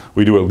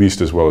 we do at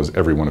least as well as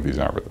every one of these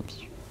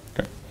algorithms.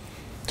 Okay?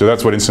 So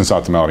that's what instance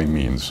optimality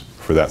means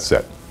for that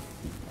set.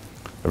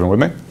 Everyone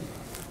with me?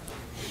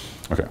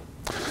 Okay.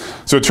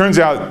 So it turns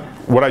out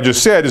what I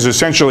just said is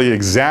essentially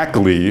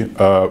exactly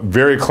a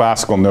very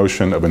classical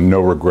notion of a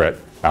no-regret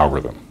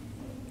algorithm.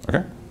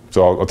 Okay?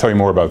 So I'll tell you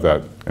more about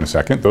that in a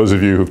second. Those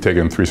of you who've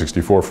taken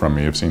 364 from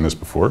me have seen this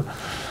before.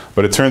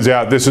 But it turns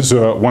out this is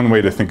one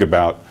way to think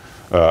about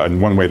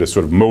and one way to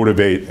sort of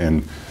motivate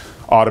and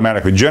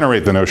automatically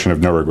generate the notion of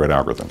no-regret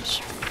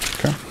algorithms.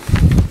 Okay?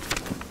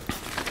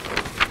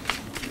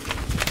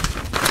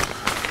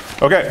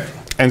 Okay,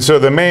 and so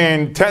the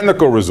main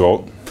technical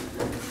result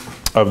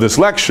of this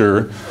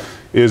lecture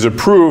is a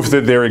proof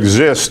that there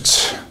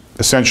exists,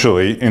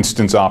 essentially,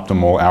 instance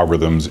optimal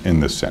algorithms in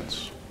this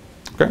sense.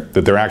 Okay?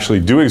 That there actually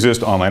do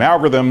exist online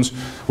algorithms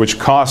which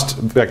cost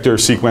vector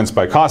sequence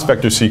by cost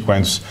vector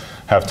sequence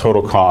have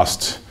total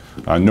cost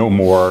no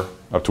more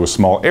up to a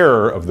small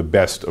error of the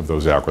best of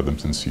those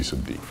algorithms in C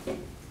sub D.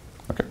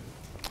 Okay.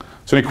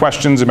 So any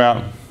questions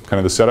about kind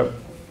of the setup?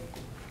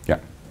 Yeah.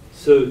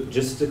 So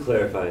just to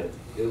clarify,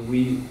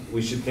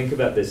 we should think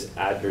about this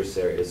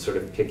adversary as sort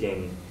of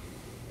picking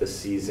the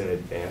C's in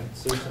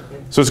advance or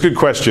something? So it's a good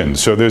question.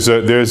 So there's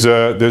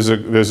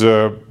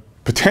a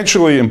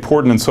potentially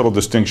important and subtle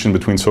distinction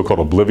between so-called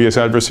oblivious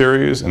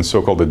adversaries and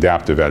so-called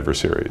adaptive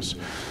adversaries.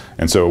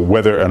 And so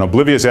whether an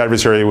oblivious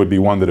adversary would be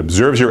one that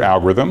observes your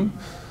algorithm,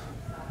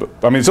 but,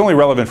 I mean, it's only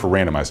relevant for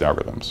randomized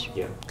algorithms.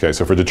 Yeah. Okay,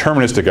 so for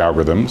deterministic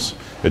algorithms,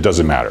 it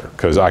doesn't matter,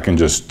 because I can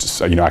just,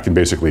 you know, I can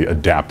basically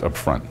adapt up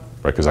front,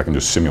 right? Because I can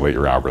just simulate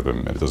your algorithm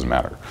and it doesn't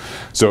matter.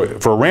 So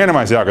for a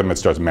randomized algorithm, it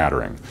starts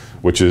mattering,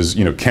 which is,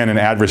 you know, can an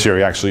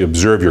adversary actually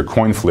observe your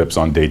coin flips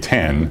on day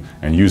 10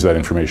 and use that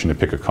information to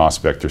pick a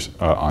cost vector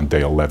on day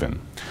 11?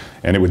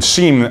 And it would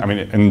seem, I mean,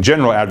 in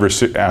general,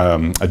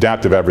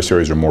 adaptive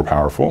adversaries are more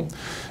powerful.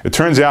 It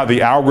turns out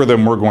the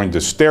algorithm we're going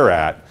to stare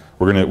at,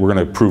 we're going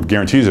to prove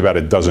guarantees about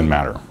it, doesn't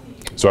matter.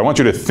 So I want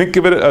you to think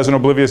of it as an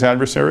oblivious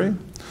adversary,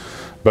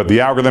 but the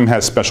algorithm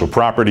has special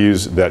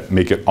properties that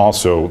make it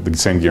also, the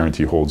same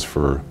guarantee holds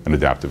for an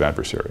adaptive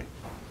adversary.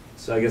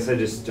 So I guess I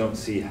just don't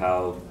see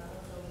how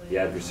the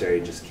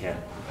adversary just can't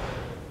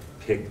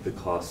pick the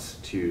costs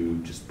to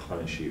just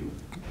punish you.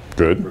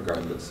 Good.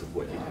 Regardless of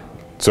what you do.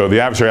 So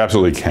the adversary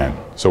absolutely can.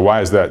 So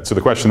why is that? So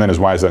the question then is,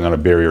 why is that not a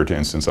barrier to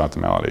instance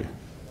optimality?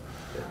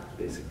 Yeah,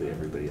 basically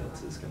everybody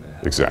else is going to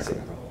have Exactly. the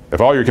same problem. If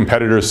all your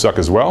competitors suck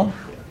as well,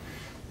 Yeah.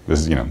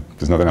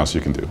 there's nothing else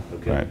you can do.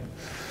 Okay. Right?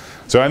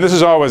 So, and this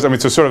is always, I mean,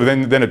 so sort of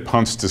then it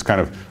punts to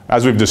kind of,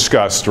 as we've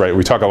discussed, right,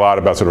 we talk a lot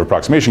about sort of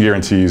approximation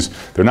guarantees.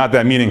 They're not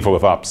that meaningful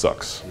if opt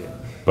sucks. Yeah.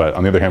 But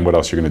on the other hand, what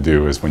else you're going to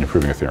do is when you're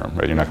proving a theorem,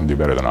 right? You're not going to do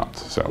better than opt.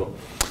 So, Cool.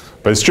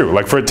 but it's true.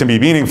 Like for it to be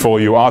meaningful,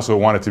 you also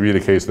want it to be the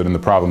case that in the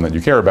problem that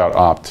you care about,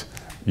 opt,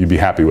 you'd be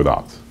happy with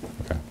opt.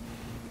 Okay.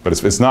 But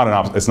it's not an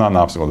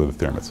obstacle to the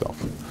theorem itself.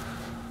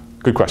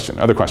 Good question.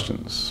 Other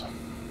questions?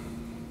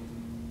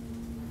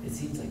 It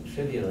seems like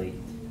trivially,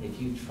 if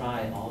you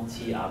try all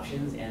T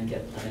options and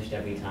get punished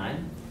every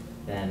time,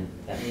 then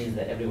that means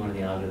that every one of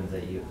the algorithms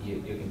that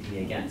you're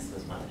competing against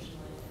was punished.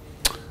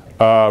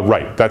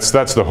 Right, that's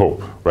the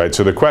hope, right?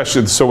 So the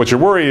question, so what your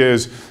worry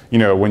is, you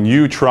know, when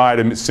you try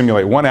to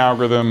simulate one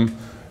algorithm,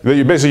 that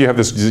you basically have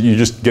this, you're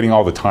just getting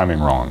all the timing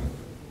wrong,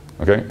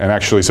 okay? And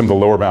actually some of the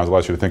lower bounds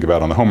allows you to think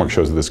about on the homework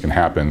shows that this can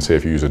happen, say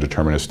if you use a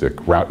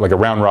deterministic, like a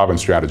round robin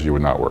strategy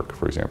would not work,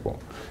 for example.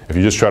 If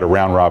you just try to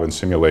round robin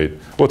simulate,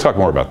 we'll talk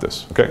more about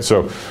this, okay?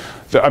 So,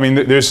 I mean,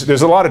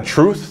 there's a lot of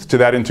truth to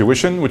that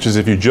intuition, which is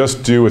if you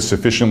just do a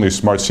sufficiently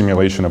smart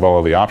simulation of all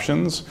of the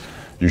options,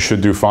 you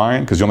should do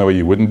fine, because the only way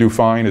you wouldn't do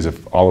fine is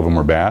if all of them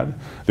were bad.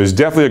 There's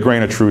definitely a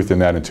grain of truth in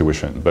that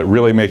intuition, but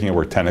really making it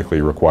work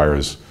technically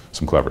requires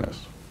some cleverness.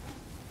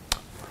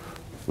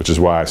 Which is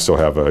why I still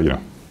have you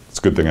know, it's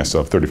a good thing I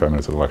still have 35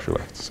 minutes of the lecture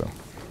left, so.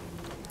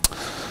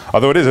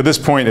 Although it is, at this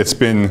point, it's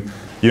been,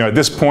 you know, at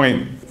this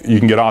point, you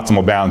can get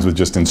optimal bounds with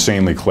just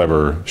insanely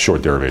clever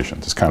short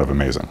derivations. It's kind of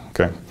amazing,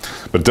 okay?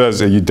 But it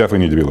does, you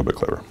definitely need to be a little bit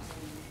clever.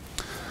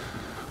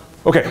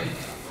 Okay.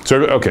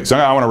 So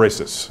I want to erase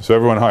this. So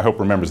everyone, I hope,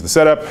 remembers the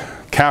setup.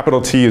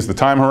 Capital T is the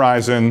time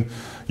horizon.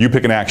 You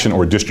pick an action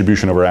or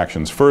distribution over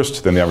actions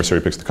first, then the adversary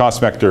picks the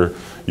cost vector.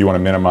 You want to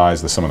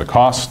minimize the sum of the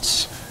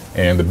costs.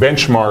 And the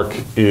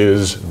benchmark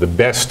is the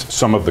best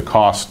sum of the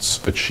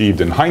costs achieved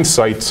in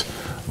hindsight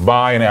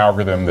by an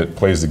algorithm that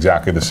plays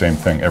exactly the same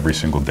thing every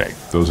single day.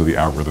 Those are the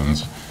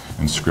algorithms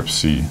in script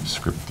C,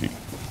 script D.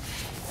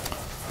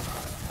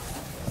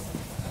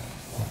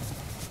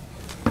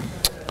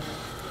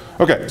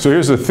 Okay, so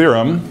here's the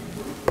theorem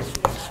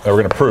that we're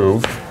going to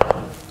prove.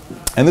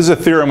 And this is a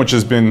theorem which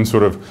has been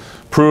sort of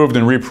proved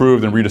and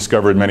reproved and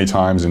rediscovered many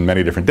times in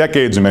many different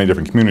decades in many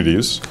different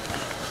communities.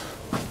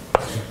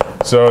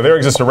 So there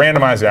exists a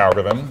randomized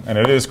algorithm, and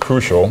it is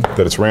crucial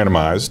that it's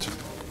randomized.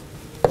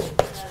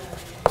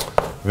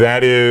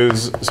 That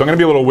is, so I'm going to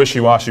be a little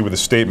wishy-washy with the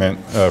statement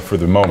for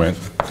the moment.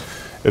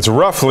 It's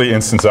roughly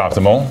instance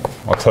optimal.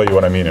 I'll tell you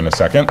what I mean in a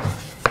second.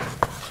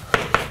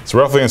 It's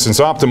roughly instance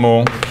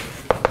optimal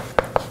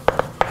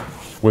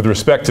with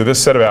respect to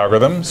this set of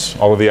algorithms,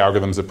 all of the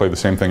algorithms that play the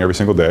same thing every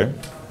single day,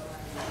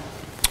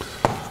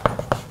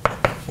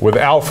 with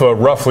alpha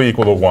roughly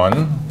equal to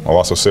 1. I'll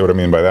also say what I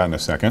mean by that in a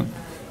second.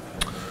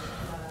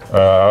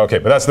 Okay,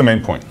 but that's the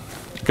main point.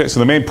 Okay, so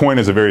the main point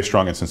is a very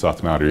strong instance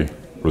optimality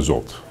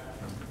result.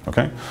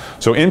 Okay,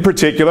 so in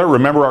particular,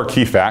 remember our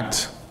key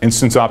fact: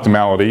 instance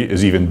optimality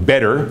is even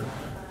better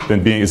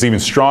than is even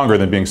stronger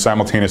than being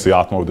simultaneously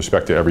optimal with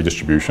respect to every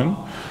distribution.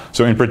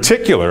 So in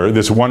particular,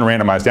 this one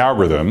randomized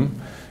algorithm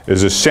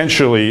is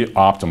essentially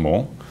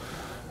optimal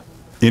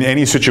in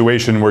any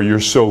situation where you're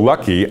so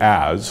lucky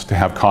as to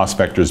have cost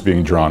vectors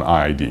being drawn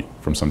IID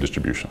from some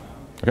distribution.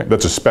 Okay?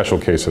 That's a special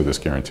case of this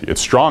guarantee.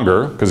 It's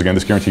stronger because, again,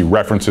 this guarantee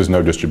references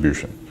no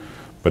distribution.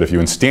 But if you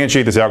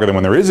instantiate this algorithm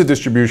when there is a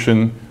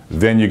distribution,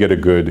 then you get a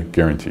good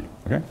guarantee.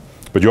 Okay?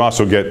 But you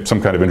also get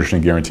some kind of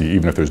interesting guarantee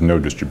even if there's no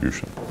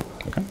distribution,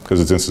 okay?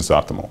 Because it's instance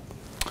optimal.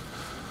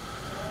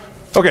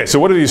 Okay, so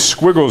what do these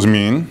squiggles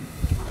mean?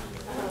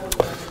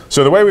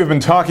 So the way we've been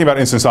talking about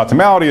instance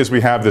optimality is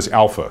we have this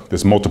alpha,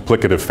 this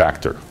multiplicative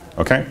factor,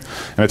 okay?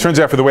 And it turns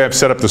out for the way I've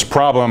set up this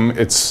problem,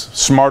 it's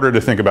smarter to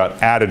think about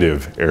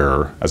additive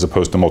error as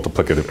opposed to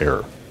multiplicative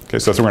error. Okay,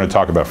 so that's what we're going to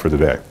talk about for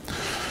today.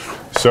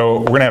 So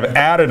we're going to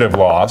have additive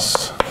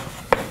loss.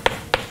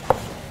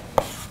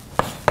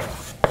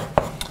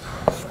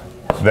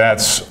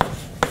 That's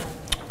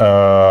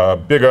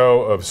big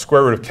O of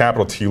square root of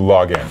capital T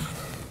log n.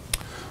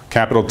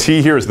 Capital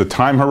T here is the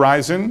time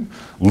horizon.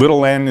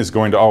 Little n is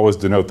going to always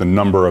denote the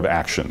number of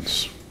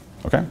actions.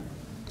 Okay?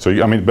 So,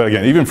 I mean, but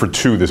again, even for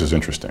 2, this is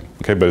interesting.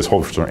 Okay? But it's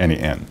hold for any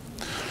n.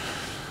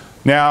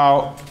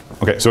 Now,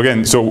 okay, so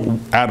again, so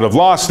additive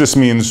loss, this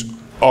means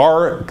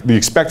the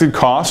expected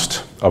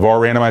cost of our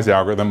randomized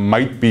algorithm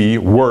might be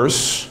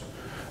worse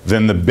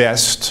than the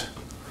best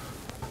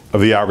of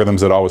the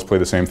algorithms that always play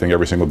the same thing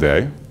every single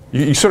day.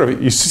 You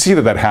see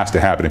that has to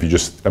happen if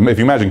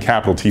you imagine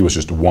capital T was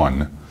just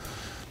 1,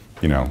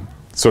 you know,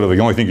 sort of the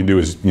only thing you can do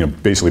is, you know,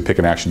 basically pick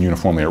an action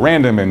uniformly at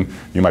random and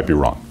you might be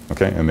wrong,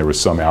 okay? And there was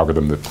some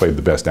algorithm that played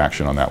the best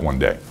action on that one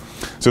day.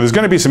 So there's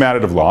going to be some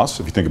additive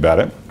loss if you think about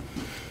it.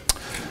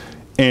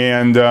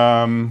 And,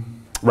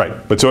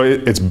 right, but so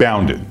it's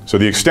bounded. So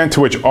the extent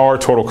to which our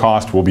total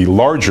cost will be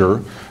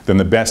larger than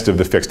the best of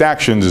the fixed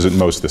actions is at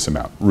most this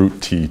amount,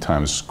 root T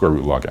times square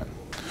root log n.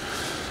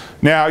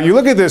 Now, you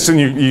look at this and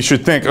you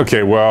should think,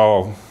 okay,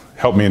 well,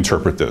 help me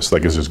interpret this.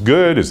 Like, is this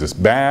good? Is this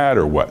bad?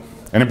 Or what?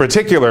 And in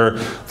particular,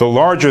 the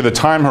larger the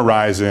time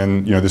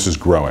horizon, you know, this is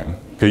growing.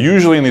 Okay,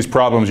 usually in these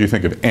problems, you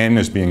think of n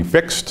as being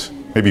fixed,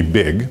 maybe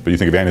big, but you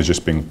think of n as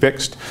just being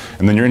fixed.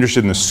 And then you're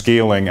interested in the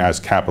scaling as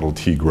capital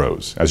T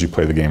grows, as you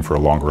play the game for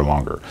longer and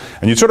longer.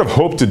 And you sort of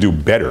hope to do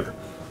better,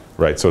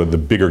 right? So the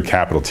bigger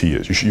capital T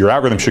is. Your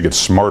algorithm should get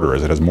smarter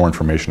as it has more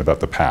information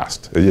about the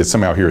past.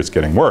 Somehow here it's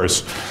getting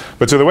worse.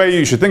 But so the way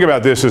you should think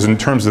about this is in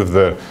terms of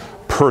the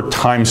per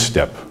time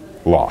step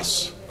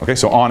loss. Okay,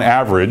 so on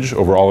average,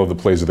 over all of the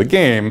plays of the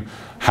game,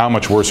 how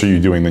much worse are you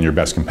doing than your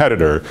best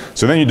competitor?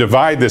 So then you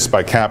divide this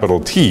by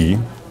capital T,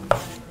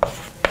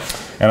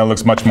 and it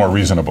looks much more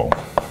reasonable.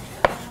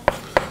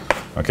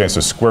 Okay, so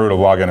square root of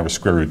log n over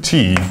square root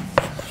T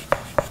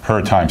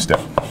per time step.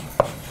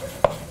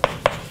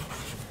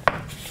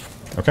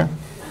 Okay?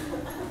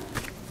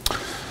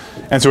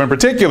 And so in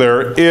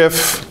particular,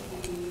 if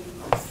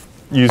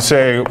you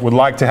say would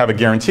like to have a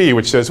guarantee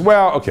which says,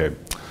 well, okay,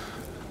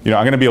 you know,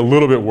 I'm going to be a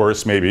little bit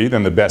worse maybe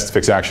than the best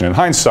fixed action in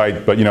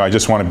hindsight, but you know, I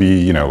just want to be,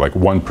 you know, like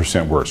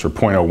 1% worse or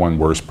 0.01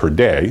 worse per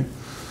day,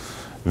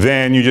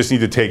 then you just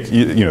need to take,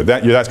 you know,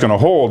 that's going to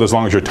hold as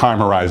long as your time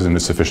horizon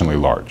is sufficiently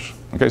large.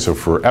 Okay, so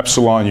for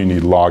epsilon, you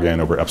need log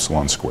n over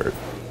epsilon squared,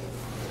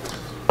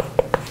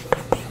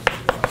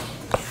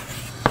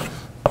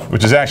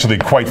 which is actually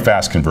quite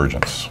fast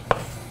convergence.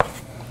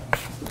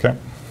 Okay,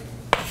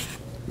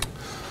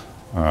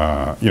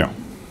 you know.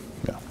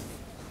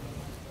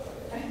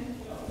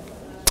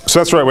 So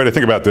that's the right way to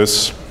think about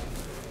this.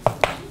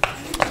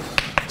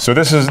 So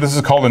this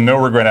is called a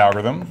no-regret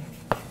algorithm.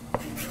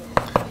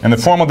 And the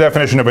formal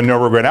definition of a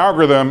no-regret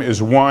algorithm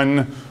is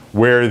one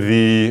where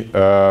the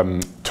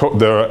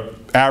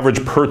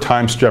average per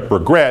time step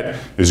regret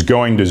is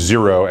going to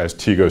 0 as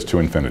t goes to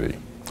infinity,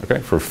 okay,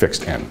 for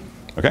fixed n.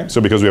 Okay,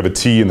 so because we have a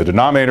t in the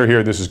denominator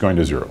here, this is going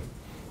to 0.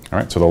 All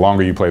right, so the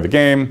longer you play the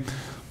game,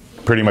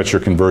 pretty much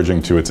you're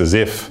converging to it's as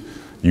if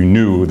you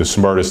knew the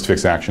smartest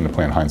fixed action to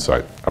play in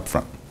hindsight up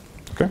front.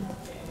 Okay?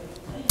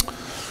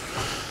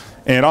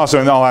 And also,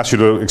 and I'll ask you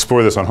to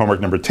explore this on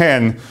homework number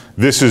 10,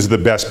 this is the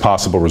best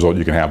possible result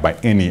you can have by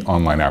any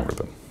online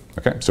algorithm.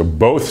 Okay? So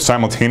both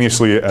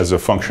simultaneously as a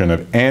function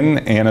of n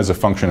and as a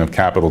function of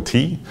capital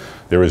T,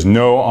 there is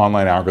no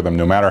online algorithm,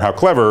 no matter how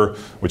clever,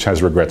 which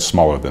has regrets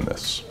smaller than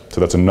this.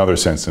 So that's another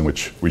sense in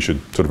which we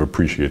should sort of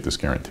appreciate this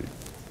guarantee.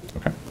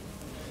 Okay?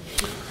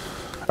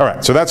 All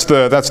right, so that's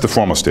the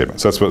formal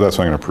statement. So that's what I'm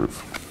going to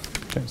prove.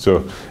 Okay,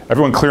 so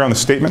everyone clear on the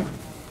statement?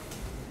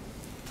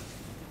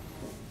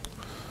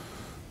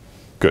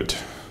 Good.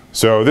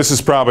 So this is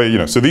probably, you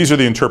know, so these are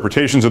the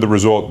interpretations of the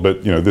result,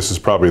 but you know, this is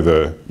probably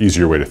the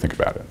easier way to think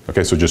about it.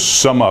 Okay, so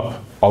just sum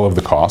up all of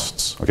the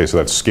costs. Okay, so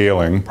that's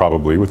scaling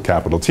probably with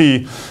capital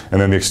T, and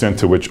then the extent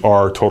to which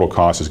our total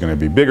cost is going to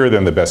be bigger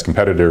than the best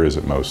competitor is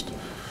at most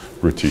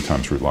root T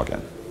times root log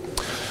n.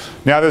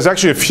 Now there's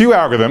actually a few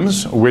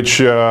algorithms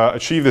which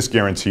achieve this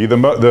guarantee.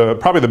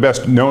 Probably the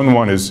best known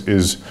one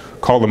is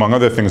called, among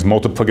other things,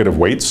 multiplicative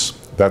weights.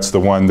 That's the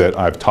one that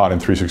I've taught in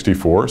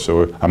 364,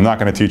 so I'm not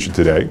going to teach it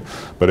today.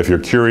 But if you're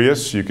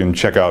curious, you can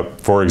check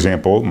out, for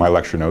example, my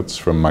lecture notes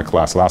from my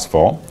class last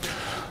fall.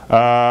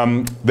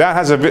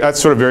 That's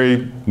sort of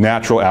very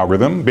natural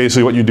algorithm.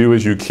 Basically what you do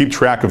is you keep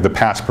track of the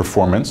past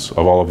performance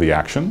of all of the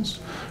actions.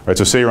 Right?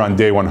 So say you're on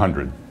day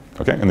 100.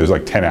 Okay, and there's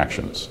like 10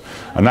 actions.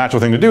 A natural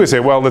thing to do is say,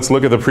 well, let's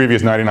look at the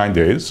previous 99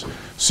 days,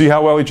 see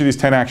how well each of these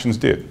 10 actions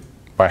did.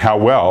 By how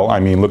well, I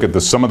mean look at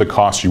the sum of the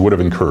costs you would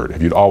have incurred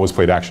if you'd always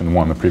played action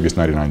 1 the previous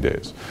 99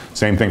 days.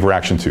 Same thing for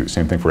action 2,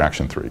 same thing for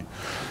action 3.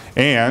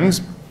 And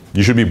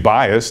you should be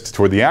biased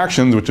toward the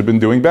actions which have been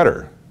doing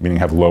better, meaning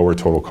have lower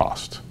total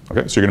cost.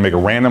 Okay, so you're going to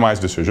make a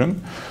randomized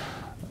decision.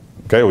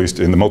 Okay, at least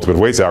in the multiplicative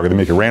weights algorithm,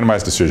 make a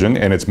randomized decision,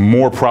 and it's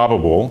more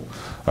probable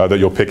that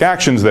you'll pick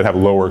actions that have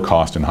lower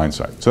cost in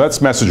hindsight. So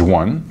that's message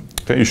 1.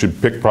 Okay, you should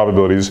pick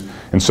probabilities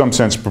in some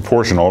sense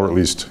proportional, or at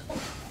least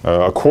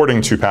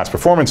according to past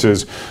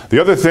performances. The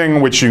other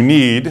thing which you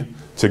need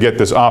to get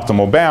this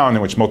optimal bound,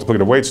 and which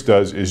multiplicative weights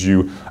does, is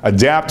you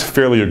adapt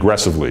fairly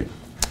aggressively.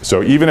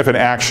 So even if an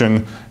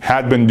action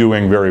had been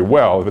doing very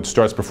well, if it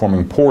starts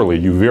performing poorly,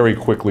 you very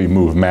quickly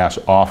move mass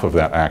off of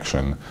that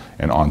action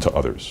and onto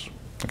others.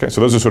 Okay,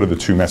 so those are sort of the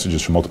two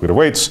messages for multiplicative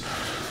weights.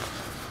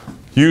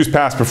 Use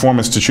past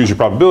performance to choose your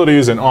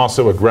probabilities, and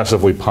also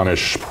aggressively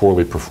punish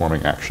poorly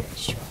performing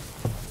actions.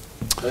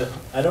 But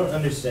I don't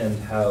understand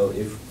how,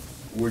 if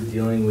we're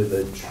dealing with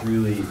a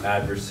truly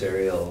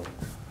adversarial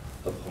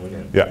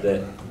opponent,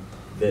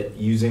 that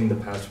using the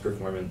past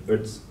performance, or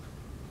it's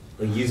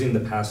like using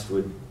the past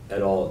would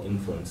at all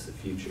influence the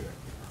future.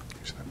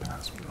 Using the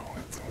past would all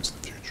influence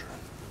the future.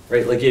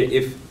 Right, like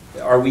if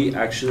are we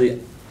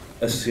actually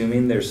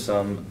assuming there's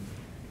some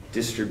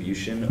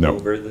distribution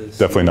over this?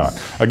 Definitely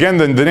not. Again,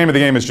 the name of the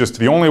game is just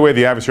the only way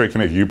the adversary can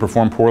make you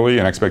perform poorly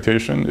in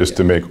expectation is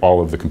to make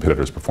all of the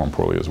competitors perform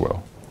poorly as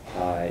well.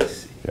 I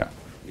see. Yeah.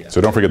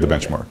 So don't forget the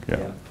benchmark.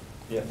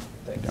 Yeah,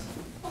 thanks.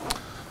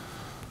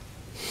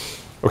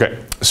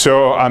 Okay,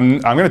 so I'm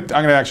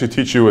gonna actually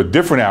teach you a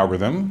different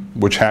algorithm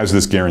which has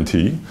this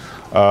guarantee,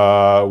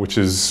 which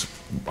is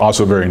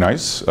also very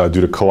nice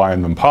due to Kalai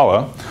and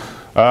Mampala.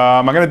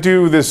 I'm going to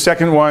do this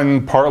second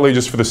one partly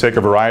just for the sake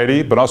of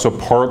variety, but also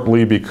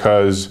partly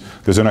because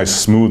there's a nice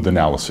smooth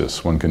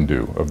analysis one can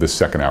do of this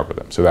second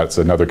algorithm. So that's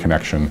another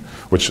connection,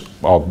 which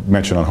I'll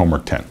mention on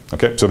homework 10.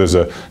 Okay, so there's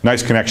a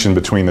nice connection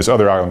between this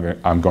other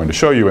algorithm I'm going to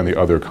show you and the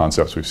other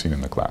concepts we've seen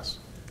in the class.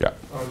 Yeah.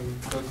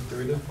 So do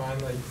we define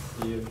like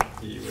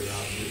CFD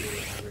without using the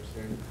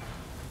adversary?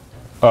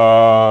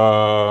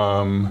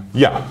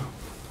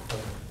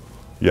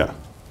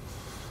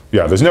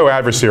 Yeah, there's no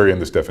adversary in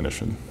this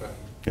definition.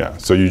 Yeah,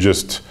 so you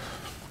just,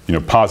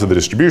 posit the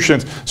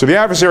distributions. So the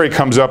adversary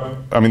comes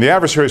up, the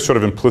adversary is sort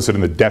of implicit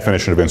in the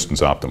definition of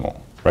instance optimal,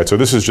 right? So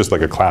this is just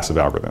like a class of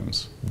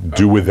algorithms.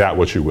 Do with that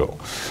what you will.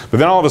 But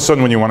then all of a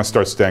sudden when you want to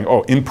start saying,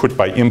 oh, input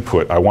by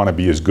input, I want to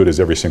be as good as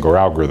every single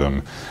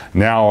algorithm,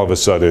 now all of a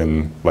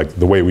sudden, like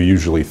the way we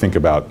usually think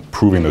about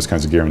proving those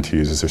kinds of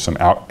guarantees is there's some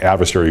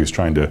adversary who's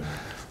trying to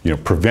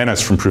prevent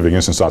us from proving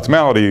instance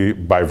optimality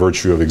by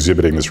virtue of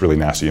exhibiting this really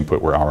nasty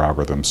input where our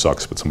algorithm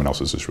sucks, but someone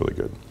else's is really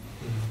good.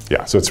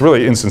 Yeah, so it's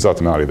really instance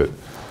optimality that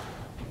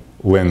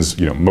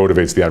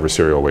motivates the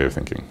adversarial way of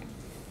thinking.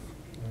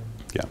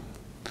 Yeah.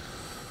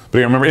 But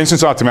remember,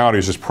 instance optimality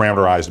is just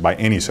parameterized by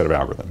any set of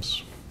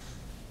algorithms.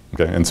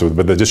 Okay, and so,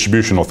 but the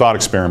distributional thought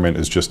experiment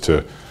is just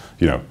to,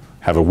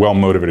 have a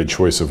well-motivated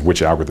choice of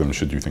which algorithm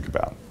should you think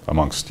about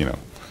amongst,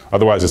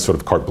 otherwise it's sort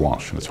of carte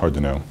blanche and it's hard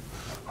to know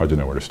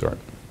where to start.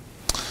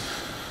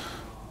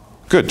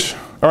 Good.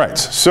 All right.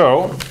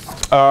 So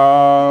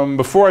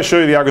before I show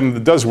you the algorithm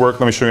that does work,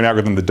 let me show you an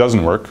algorithm that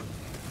doesn't work,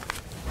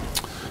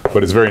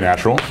 but it's very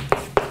natural.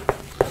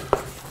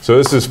 So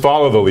this is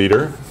follow the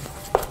leader.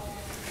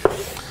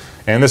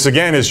 And this,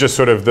 again, is just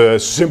sort of the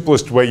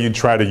simplest way you'd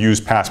try to use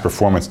past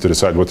performance to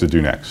decide what to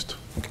do next.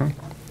 Okay?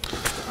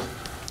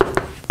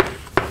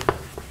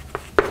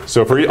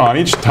 So on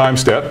each time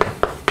step,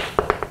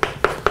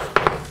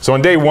 so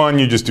on day one,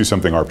 you just do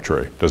something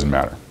arbitrary. Doesn't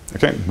matter.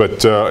 Okay?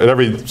 But at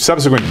every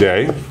subsequent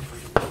day,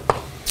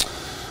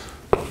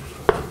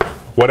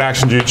 what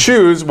action do you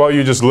choose? Well,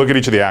 you just look at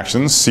each of the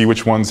actions, see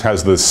which ones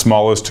has the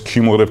smallest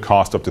cumulative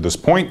cost up to this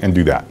point, and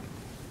do that.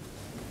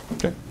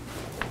 Okay?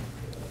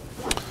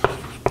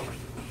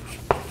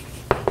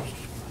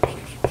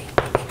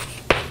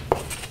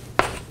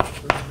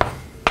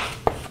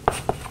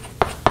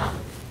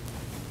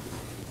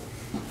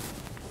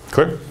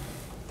 Clear?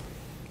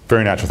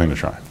 Very natural thing to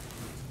try.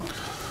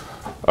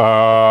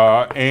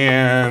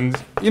 And,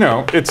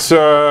 it's,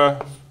 so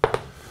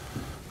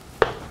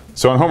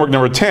on homework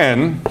number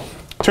 10,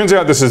 turns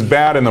out this is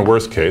bad in the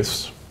worst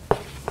case.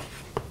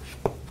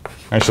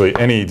 Actually,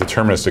 any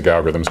deterministic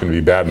algorithm is going to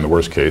be bad in the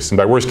worst case. And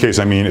by worst case,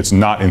 I mean it's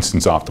not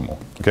instance optimal.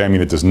 Okay? I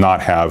mean it does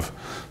not have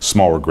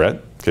small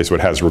regret. Okay, so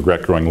it has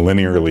regret growing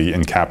linearly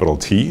in capital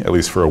T, at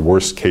least for a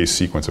worst case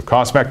sequence of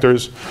cost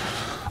vectors.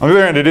 On the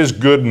other hand, it is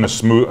good in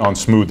on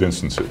smooth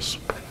instances.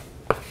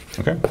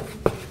 Okay?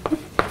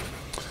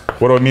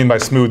 What do I mean by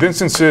smooth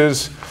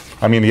instances?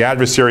 I mean the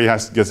adversary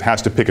has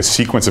to pick a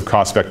sequence of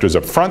cost vectors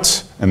up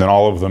front, and then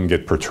all of them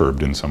get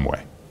perturbed in some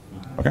way.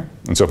 Okay?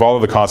 And so if all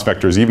of the cost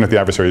vectors, even if the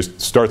adversary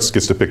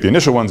gets to pick the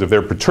initial ones, if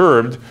they're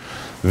perturbed,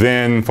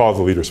 then follow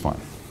the leader's fine.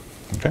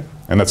 Okay?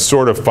 And that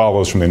sort of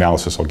follows from the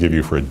analysis I'll give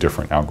you for a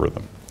different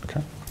algorithm.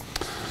 Okay?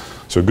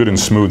 So good in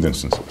smooth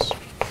instances.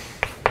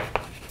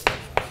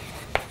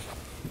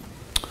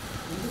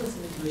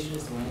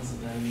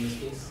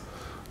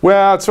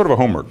 Well, it's sort of a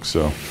homework,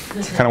 so I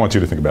kind of want you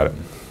to think about it.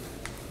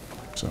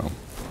 So,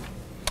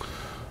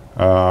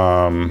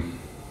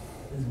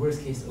 is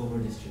worst case over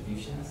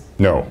distributions?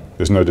 No,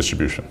 there's no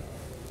distribution.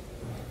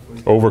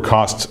 Over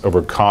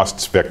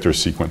costs vector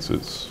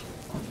sequences.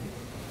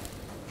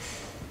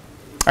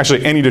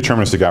 Actually, any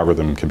deterministic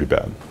algorithm can be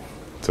bad.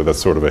 So that's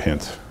sort of a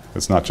hint.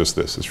 It's not just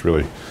this. It's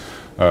really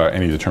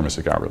any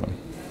deterministic algorithm.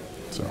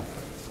 So.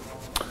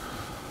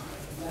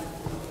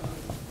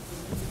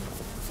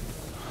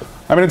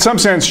 I mean, in some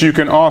sense, you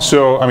can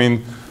also, I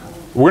mean,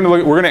 we're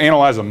going to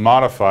analyze a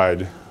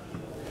modified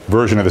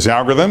version of this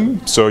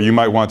algorithm. So you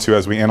might want to,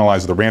 as we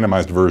analyze the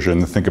randomized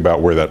version, think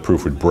about where that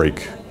proof would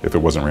break if it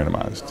wasn't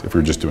randomized, if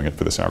we were just doing it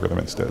for this algorithm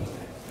instead.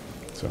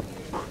 So.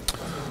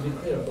 To be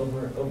clear,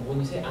 when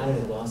you say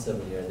additive loss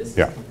over here, this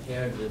is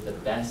compared with the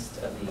best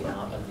of the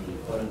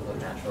quote-unquote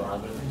natural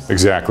algorithms?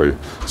 Exactly.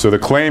 So the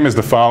claim is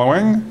the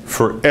following.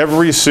 For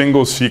every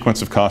single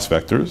sequence of cost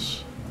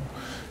vectors,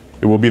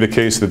 it will be the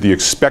case that the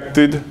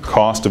expected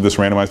cost of this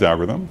randomized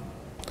algorithm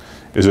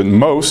is at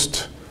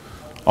most,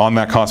 on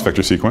that cost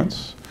vector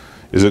sequence,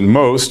 is at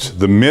most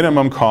the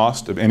minimum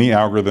cost of any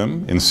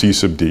algorithm in C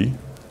sub D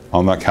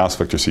on that cost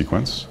vector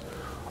sequence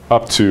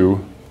up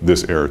to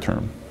this error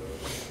term.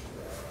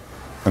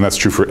 And that's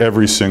true for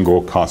every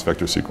single cost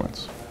vector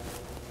sequence.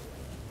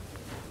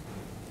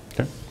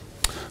 Okay?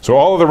 So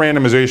all of the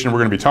randomization we're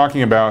going to be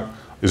talking about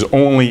is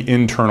only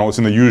internal. It's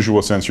in the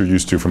usual sense you're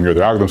used to from your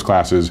other algorithms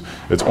classes.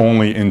 It's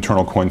only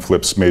internal coin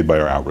flips made by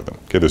our algorithm.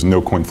 Okay? There's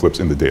no coin flips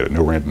in the data,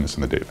 no randomness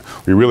in the data.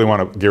 We really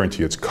want to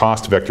guarantee it's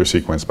cost vector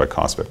sequence by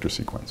cost vector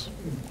sequence.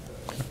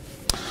 Okay.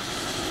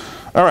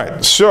 All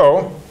right,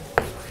 so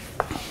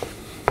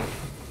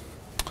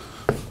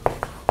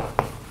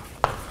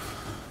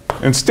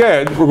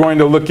instead, we're going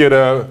to look at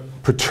a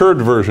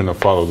perturbed version of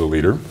follow the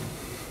leader.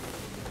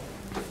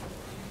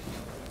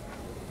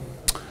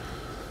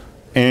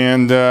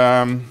 And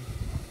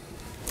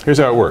here's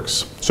how it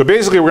works. So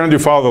basically, we're going to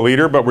do follow the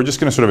leader, but we're just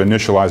going to sort of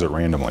initialize it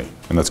randomly.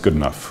 And that's good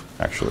enough,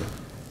 actually.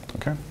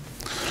 Okay?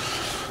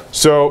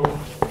 So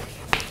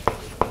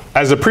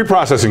as a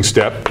pre-processing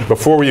step,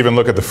 before we even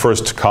look at the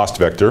first cost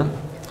vector,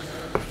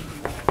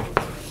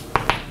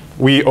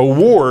 we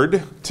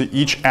award to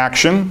each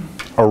action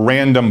a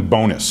random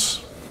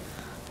bonus.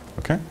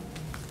 Okay?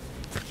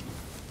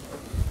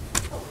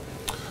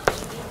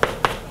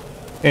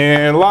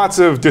 And lots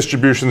of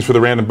distributions for the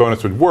random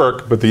bonus would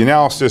work, but the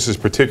analysis is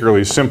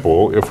particularly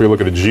simple if we look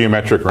at a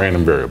geometric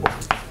random variable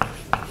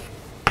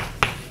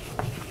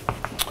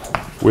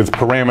with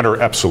parameter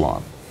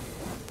epsilon.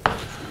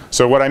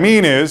 So what I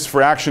mean is,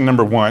 for action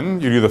number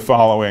 1, you do the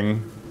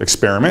following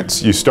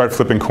experiment. You start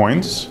flipping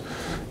coins,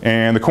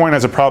 and the coin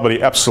has a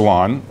probability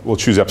epsilon. We'll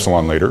choose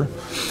epsilon later.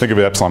 Think of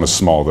it, epsilon as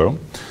small, though.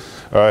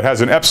 It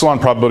has an epsilon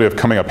probability of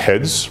coming up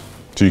heads.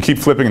 So you keep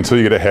flipping until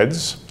you get a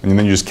heads, and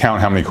then you just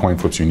count how many coin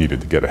flips you needed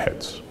to get a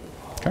heads.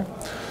 Okay?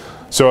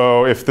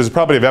 So if there's a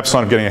probability of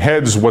epsilon of getting a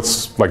heads,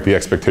 what's like the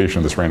expectation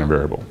of this random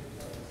variable?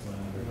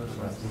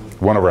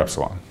 1 over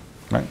epsilon.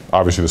 Right?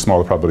 Obviously, the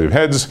smaller probability of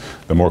heads,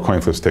 the more coin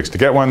flips it takes to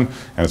get one,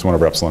 and it's 1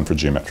 over epsilon for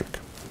geometric.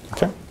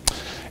 Okay?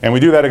 And we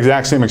do that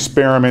exact same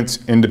experiment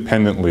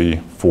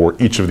independently for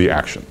each of the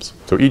actions.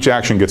 So each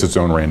action gets its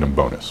own random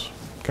bonus.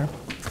 Okay?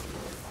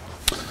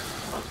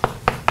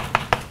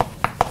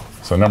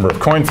 So number of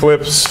coin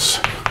flips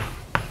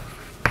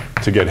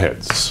to get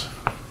heads,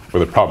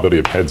 where the probability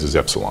of heads is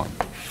epsilon.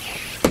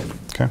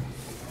 Okay?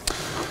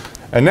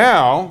 And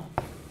now,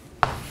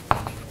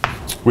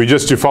 we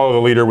just do follow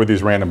the leader with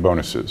these random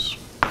bonuses.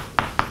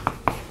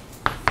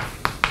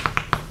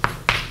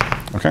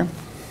 Okay?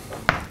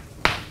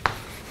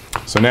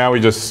 So now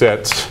we just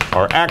set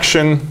our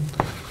action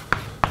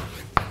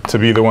to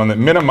be the one that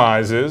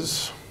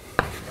minimizes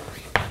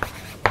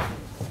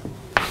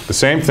the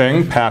same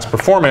thing, past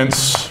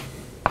performance,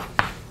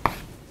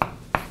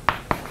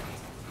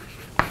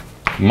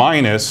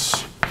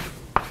 minus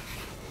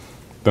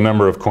the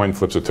number of coin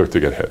flips it took to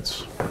get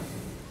heads.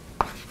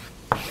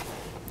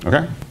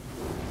 Okay?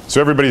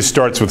 So everybody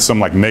starts with some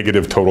like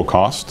negative total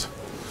cost,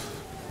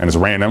 and it's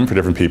random for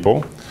different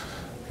people.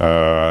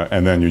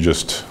 And then you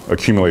just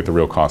accumulate the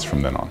real cost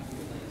from then on.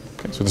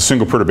 Okay? So it's a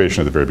single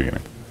perturbation at the very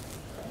beginning.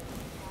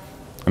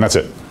 And that's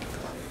it.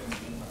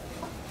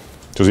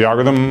 So is the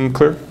algorithm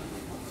clear?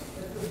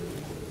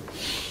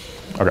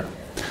 Okay.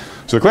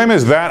 So the claim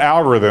is that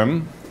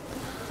algorithm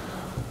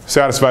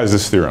satisfies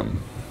this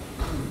theorem.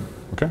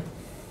 Okay?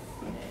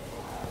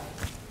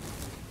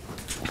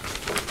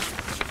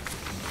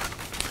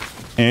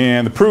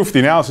 And the proof, the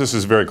analysis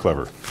is very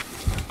clever.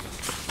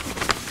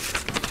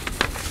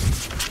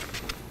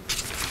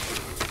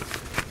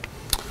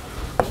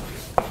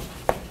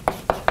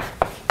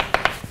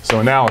 So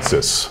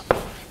analysis.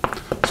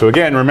 So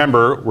again,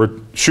 remember,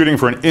 we're shooting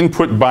for an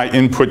input by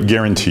input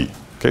guarantee.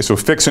 Okay, so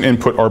fix an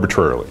input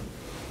arbitrarily.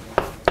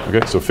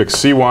 Okay, so fix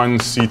C1,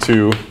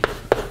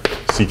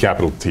 C2, C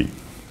capital T.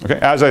 Okay,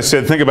 as I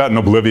said, think about an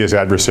oblivious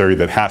adversary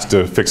that has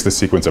to fix the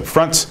sequence up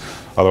front.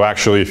 Although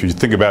actually, if you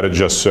think about it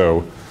just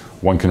so,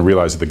 one can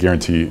realize that the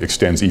guarantee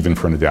extends even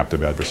for an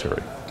adaptive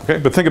adversary. Okay,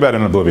 but think about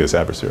an oblivious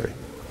adversary.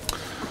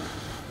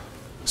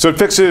 So it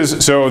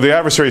fixes, so the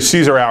adversary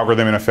sees our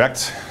algorithm in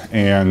effect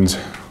and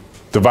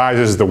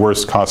devises the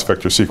worst cost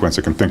vector sequence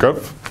it can think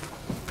of.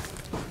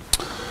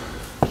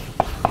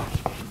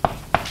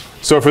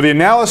 So for the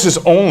analysis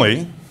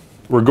only,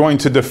 we're going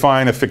to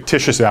define a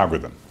fictitious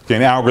algorithm. Okay,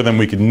 an algorithm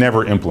we could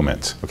never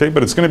implement. Okay,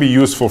 but it's going to be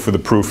useful for the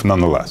proof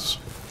nonetheless.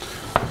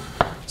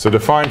 So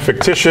define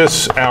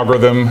fictitious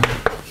algorithm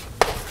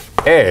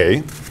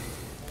A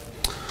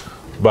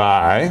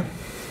by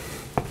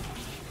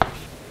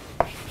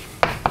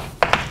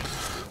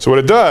So what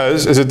it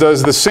does is it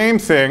does the same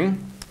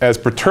thing as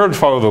perturbed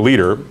follow the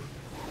leader.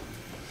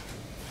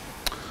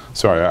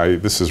 Sorry,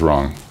 this is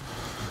wrong.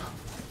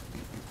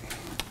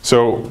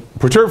 So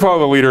perturbed follow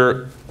the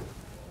leader,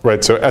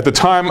 right, so at the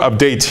time of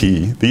day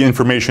t, the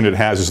information it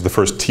has is the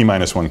first t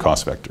minus 1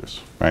 cost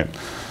vectors, right?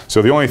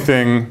 So the only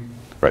thing,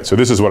 right, so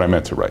this is what I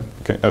meant to write,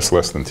 okay, s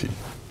less than t.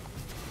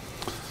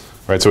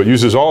 Right, so it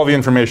uses all the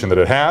information that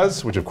it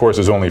has, which of course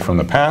is only from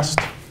the past,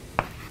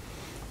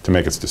 to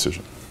make its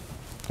decision,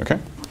 okay?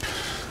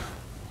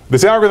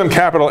 This algorithm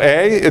capital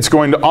A, it's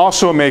going to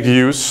also make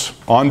use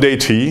on day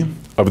t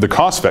of the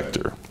cost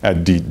vector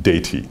at day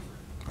t,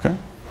 okay?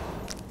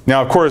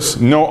 Now, of course,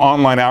 no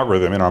online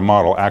algorithm in our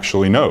model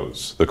actually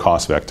knows the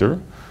cost vector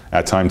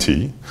at time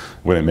t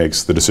when it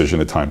makes the decision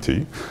at time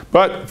t.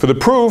 But for the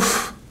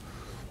proof,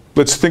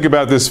 let's think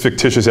about this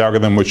fictitious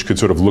algorithm which could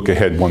sort of look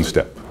ahead one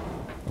step,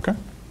 okay?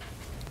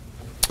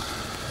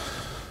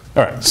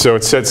 All right, so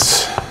it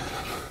sets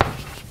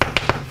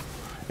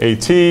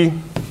AT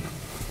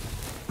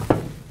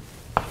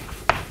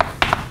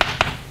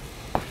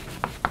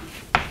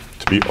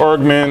to be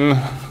argmin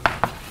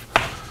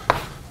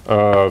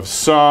of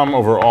sum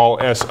over all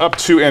s up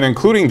to and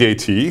including day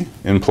t,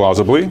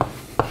 implausibly,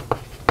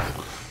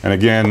 and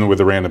again with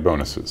the random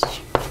bonuses.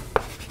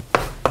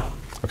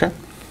 Okay?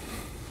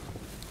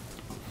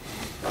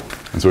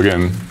 And so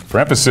again, for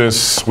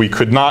emphasis, we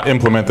could not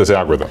implement this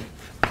algorithm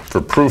for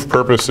proof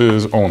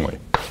purposes only.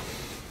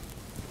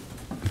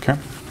 Okay?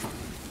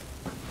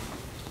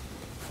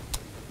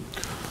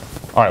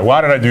 All right,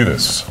 why did I do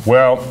this?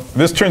 Well,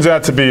 this turns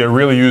out to be a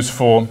really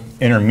useful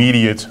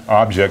intermediate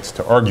object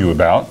to argue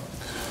about.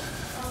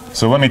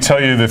 So let me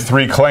tell you the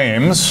 3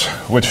 claims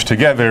which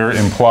together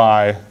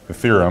imply the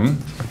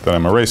theorem that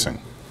I'm erasing.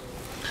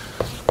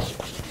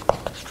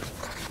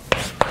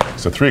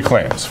 So 3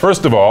 claims.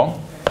 First of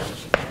all,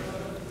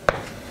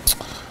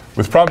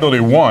 with probability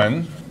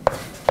 1,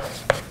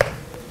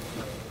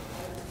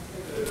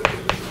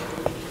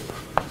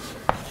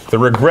 the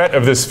regret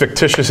of this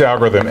fictitious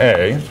algorithm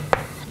A,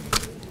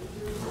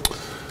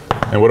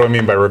 and what do I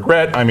mean by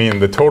regret? I mean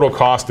the total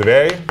cost of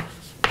A.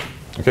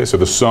 Okay, so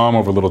the sum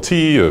over little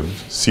t of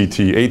CT,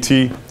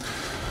 AT.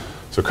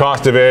 So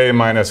cost of A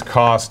minus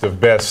cost of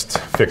best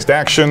fixed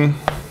action.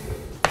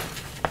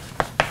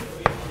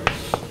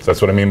 So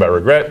that's what I mean by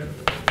regret.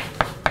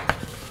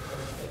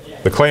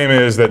 The claim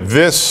is that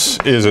this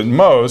is at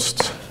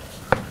most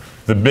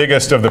the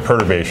biggest of the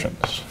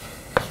perturbations.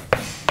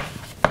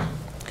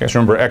 Okay, so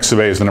remember x of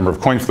A is the number of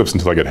coin flips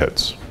until I get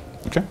heads.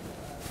 Okay?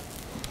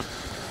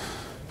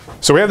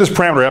 So we have this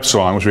parameter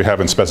epsilon, which we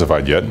haven't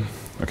specified yet.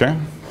 Okay?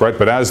 Right?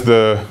 But as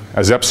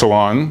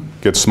epsilon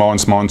gets smaller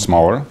and smaller and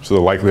smaller, so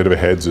the likelihood of a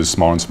heads is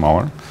smaller and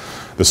smaller,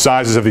 the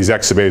sizes of these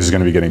x of A's is going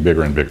to be getting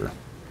bigger and bigger.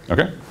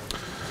 Okay?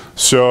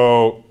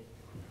 So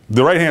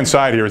the right-hand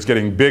side here is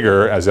getting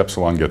bigger as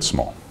epsilon gets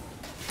small.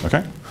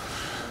 Okay?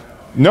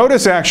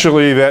 Notice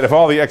actually that if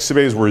all the x of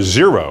A's were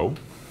 0,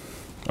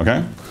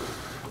 okay?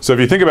 So if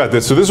you think about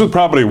this, so this was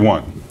probably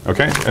 1,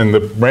 okay? And the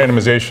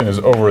randomization is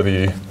over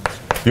the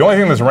only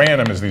thing that's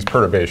random is these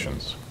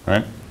perturbations,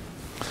 right?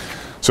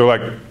 So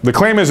like, the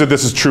claim is that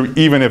this is true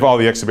even if all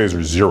the x of A's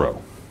are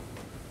 0,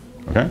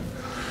 okay?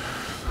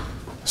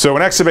 So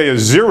when x of A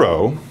is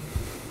 0,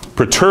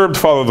 perturbed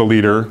follow the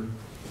leader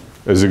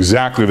is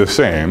exactly the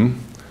same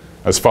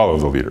as follow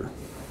the leader,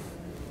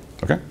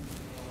 okay?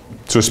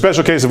 So a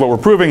special case of what we're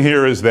proving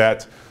here is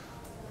that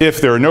if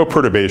there are no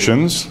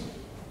perturbations,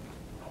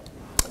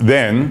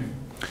 then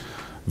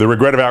the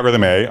regrettive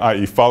algorithm A,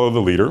 i.e. follow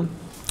the leader,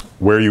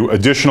 where you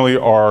additionally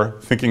are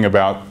thinking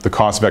about the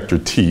cost vector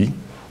t,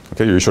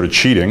 okay, you're sort of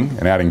cheating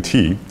and adding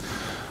t,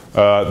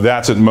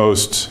 that's at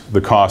most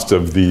the cost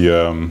of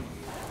the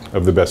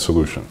best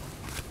solution.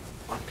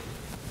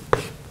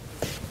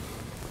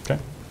 Okay?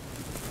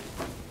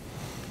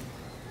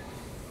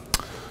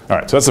 All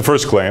right, so that's the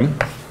first claim.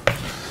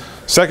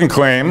 Second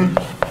claim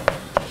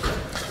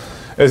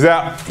is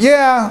that,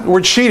 yeah,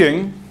 we're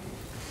cheating.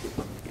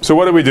 So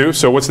what do we do?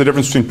 So what's the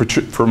difference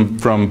between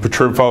from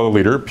perturbed follow the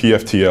leader,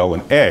 PFTL,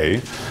 and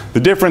A? The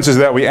difference is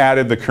that we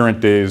added the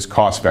current day's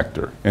cost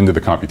vector into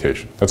the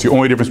computation. That's the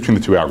only difference between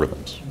the 2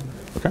 algorithms.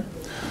 Okay?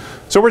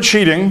 So we're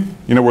cheating.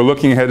 You know, we're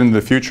looking ahead into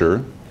the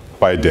future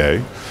by a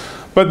day.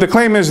 But the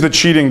claim is that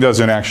cheating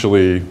doesn't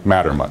actually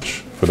matter much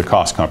for the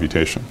cost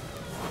computation.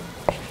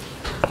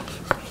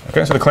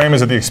 Okay, so the claim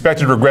is that the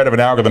expected regret of an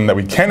algorithm that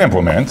we can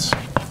implement,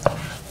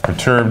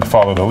 perturbed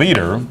follow the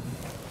leader,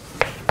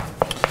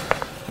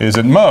 is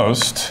at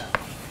most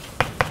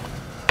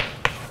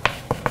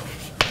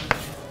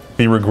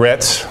the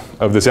regret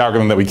of this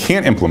algorithm that we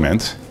can't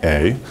implement,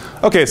 A.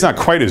 Okay, it's not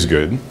quite as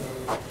good,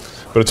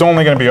 but it's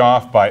only going to be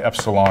off by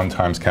epsilon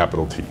times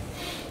capital T.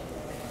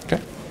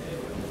 Okay?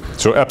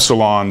 So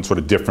epsilon sort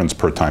of difference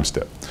per time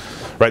step.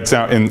 Right,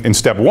 so in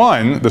step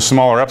 1, the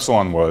smaller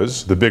epsilon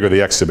was, the bigger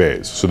the x sub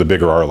A's, so the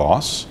bigger our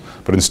loss.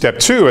 But in step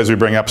 2, as we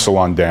bring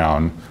epsilon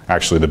down,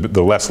 actually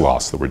the less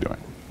loss that we're doing.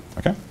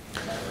 Okay?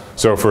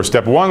 So for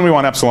step 1, we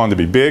want epsilon to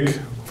be big.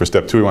 For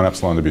step 2, we want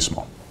epsilon to be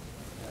small.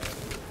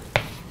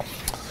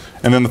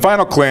 And then the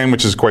final claim,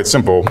 which is quite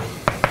simple,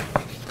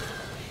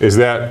 is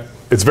that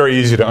it's very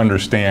easy to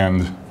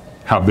understand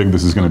how big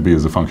this is going to be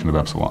as a function of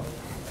epsilon.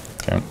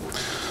 Okay?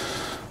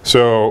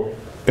 So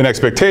in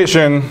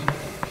expectation,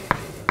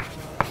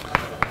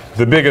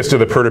 the biggest of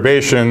the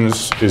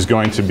perturbations is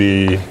going to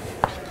be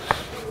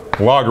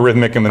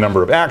logarithmic in the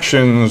number of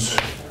actions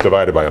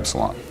divided by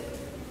epsilon.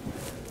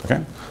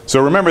 Okay?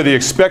 So remember, the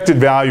expected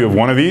value of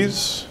one of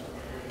these,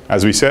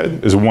 as we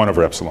said, is 1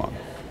 over epsilon.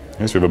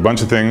 Okay, so we have a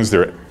bunch of things.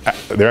 Their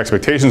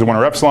expectations of 1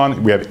 over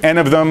epsilon. We have n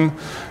of them.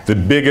 The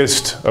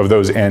biggest of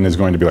those n is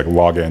going to be like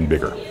log n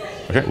bigger.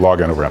 Okay,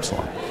 log n over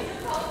epsilon.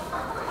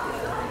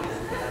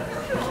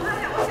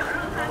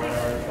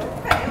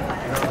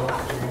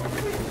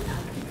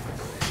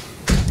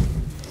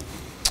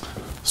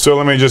 So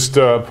let me just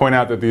point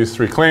out that these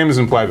 3 claims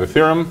imply the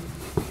theorem.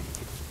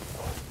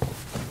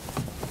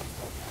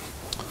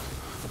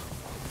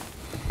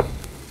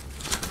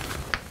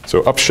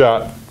 So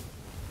upshot,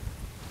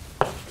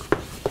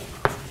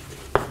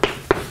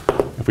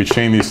 if we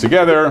chain these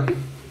together,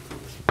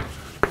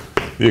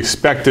 the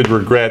expected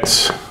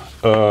regret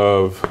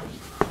of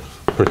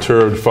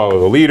perturbed follow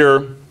the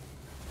leader,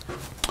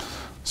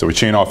 so we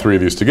chain all 3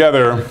 of these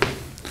together,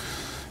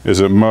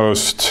 is at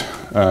most,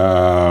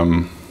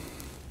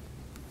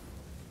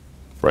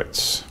 right,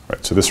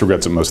 so this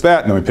regrets at most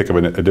that, and then we pick up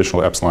an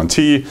additional epsilon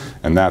t,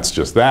 and that's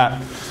just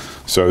that.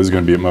 So this is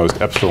going to be at most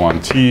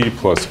epsilon t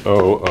plus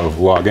O of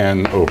log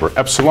n over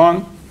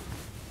epsilon.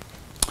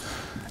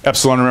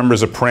 Epsilon, remember,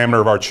 is a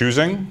parameter of our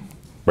choosing,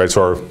 right?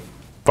 So our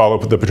follow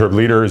the perturbed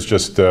leader is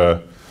just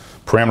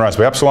parameterized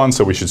by epsilon,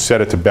 so we should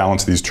set it to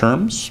balance these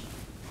terms.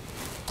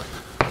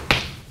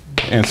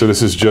 And so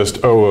this is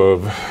just O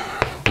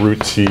of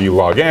root t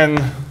log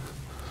n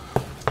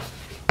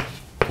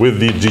with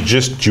the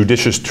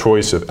judicious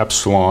choice of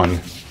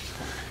epsilon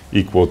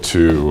equal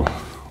to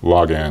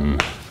log n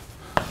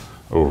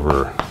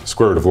over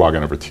square root of log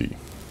n over t.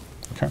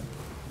 Okay.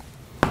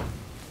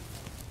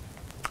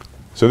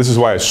 So this is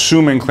why,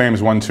 assuming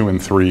claims 1, 2, and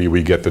 3,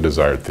 we get the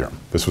desired theorem.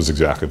 This was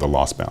exactly the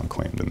loss bound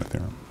claimed in the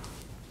theorem.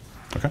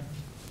 Okay.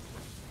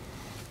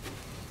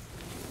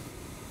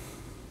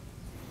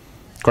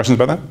 Questions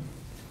about that?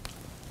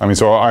 I mean,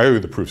 so I owe you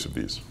the proofs of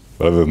these.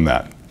 But other than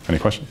that, any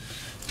questions?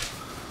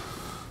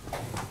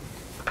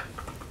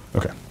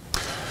 Okay.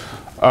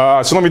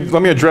 So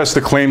let me address the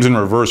claims in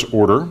reverse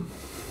order.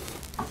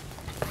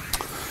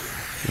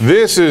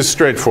 This is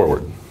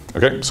straightforward.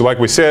 Okay, so like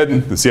we said,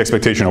 it's the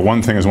expectation of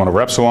one thing is 1 over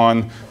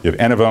epsilon. You have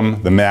n of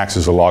them. The max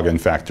is a log n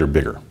factor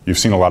bigger. You've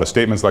seen a lot of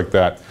statements like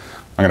that.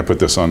 I'm going to put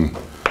this on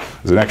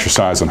as an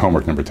exercise on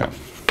homework number 10.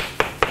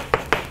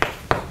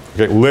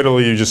 Okay,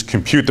 literally, you just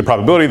compute the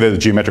probability that the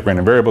geometric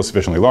random variable is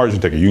sufficiently large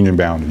and take a union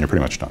bound, and you're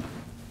pretty much done.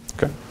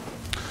 Okay,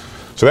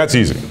 so that's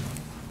easy.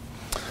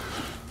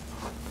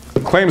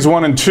 Claims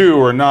 1 and 2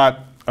 are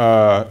not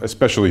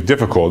especially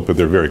difficult, but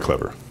they're very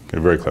clever. Okay,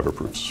 very clever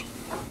proofs.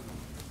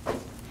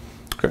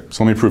 Okay,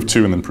 so let me prove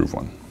 2 and then prove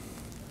 1.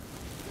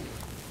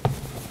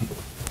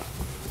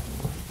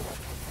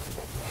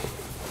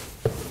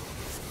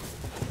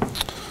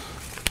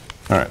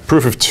 All right,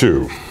 proof of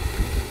 2.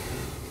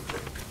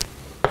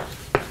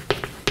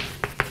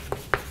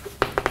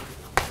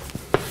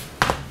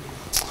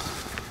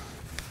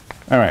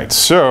 All right,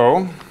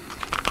 so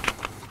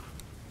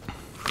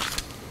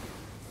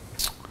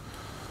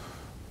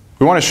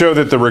we want to show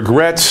that the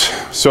regret,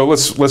 so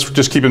let's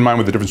just keep in mind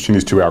what the difference between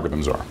these 2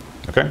 algorithms are.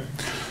 Okay?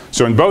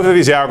 So in both of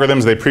these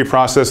algorithms, they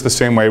pre-process the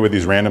same way with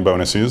these random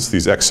bonuses,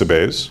 these x sub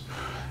a's.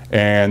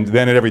 And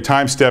then at every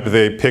time step,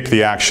 they pick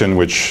the action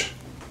which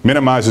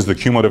minimizes the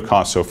cumulative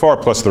cost so far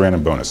plus the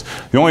random bonus.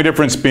 The only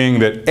difference being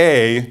that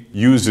A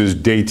uses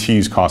day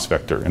t's cost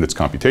vector in its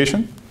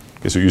computation.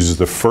 Okay, so it uses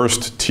the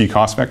first t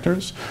cost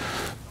vectors.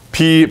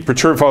 P,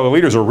 perturbed follow the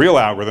leader, is a real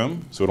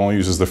algorithm, so it only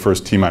uses the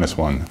first t minus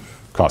 1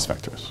 cost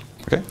vectors.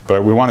 Okay?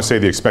 But we want to say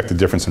the expected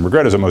difference in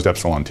regret is at most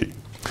epsilon t.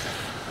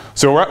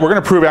 So we're going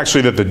to prove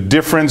actually that the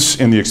difference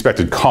in the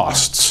expected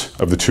costs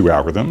of the 2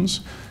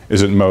 algorithms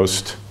is at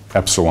most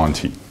epsilon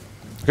t.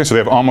 Okay, so they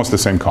have almost the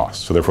same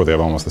cost, so therefore they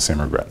have almost the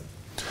same regret.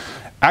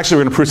 Actually,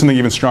 we're going to prove something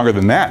even stronger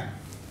than that.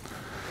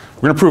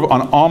 We're going to prove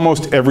on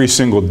almost every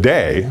single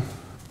day,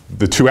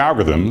 the 2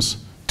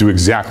 algorithms do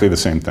exactly the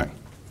same thing.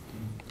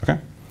 Okay?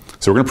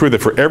 So we're going to prove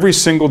that for every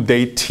single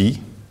day t,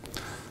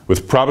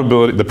 with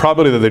probability, the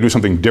probability that they do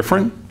something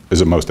different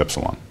is at most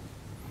epsilon.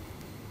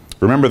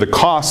 Remember, the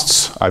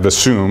costs I've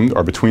assumed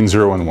are between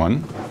 0 and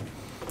 1.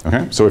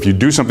 Okay? So if you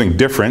do something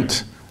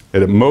different,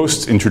 it at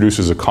most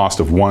introduces a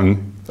cost of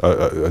 1,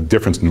 a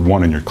difference in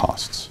 1 in your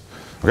costs.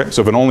 Okay?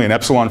 So if in only an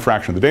epsilon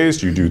fraction of the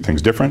days you do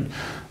things different,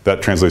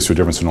 that translates to a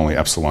difference in only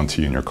epsilon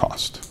t in your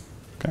cost.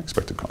 Okay?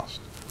 Expected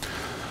cost.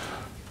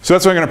 So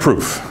that's what I'm going to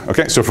prove.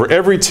 Okay? So for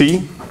every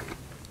t,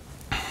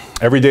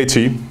 every day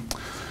t,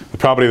 the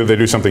probability that they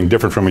do something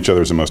different from each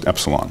other is at most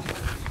epsilon.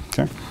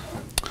 Okay?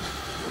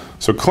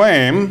 So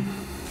claim,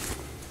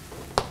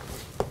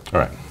 all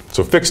right,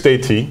 so fixed day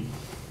t.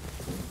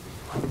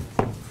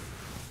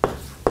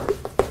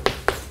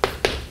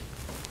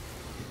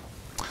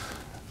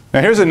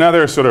 Now here's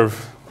another sort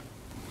of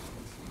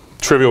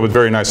trivial but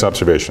very nice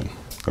observation.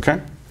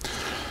 Okay?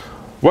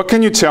 What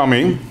can you tell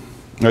me?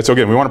 Right, so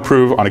again, we want to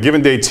prove on a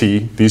given day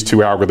t, these two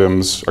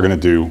algorithms are going to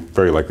do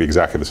very likely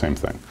exactly the same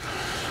thing.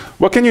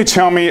 What can you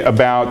tell me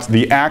about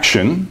the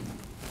action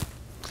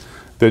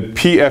that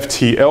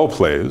PFTL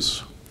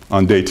plays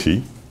on day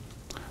t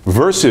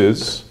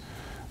versus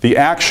the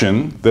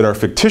action that our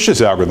fictitious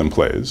algorithm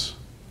plays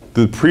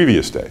the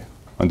previous day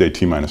on day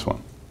t minus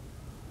 1?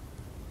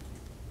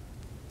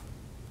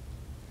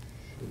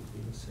 Should be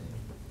the same.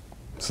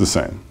 It's the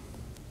same.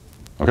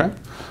 Okay?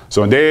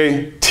 So on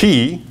day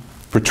t,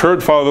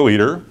 perturbed follow the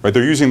leader, right?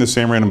 They're using the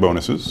same random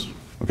bonuses,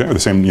 okay? Or the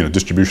same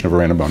distribution of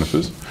random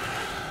bonuses.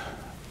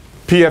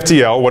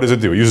 PFTL, what does it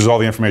do? It uses all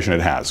the information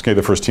it has, okay?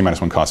 The first t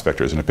minus 1 cost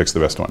vectors, and it picks the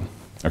best one,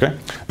 okay?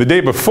 The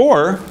day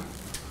before,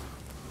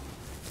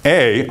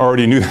 A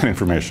already knew that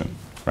information,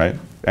 right?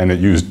 And it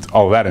used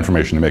all of that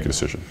information to make a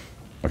decision,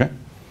 okay?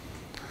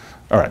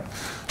 All right,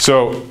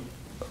 so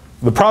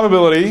the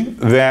probability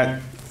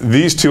that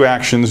these two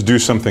actions do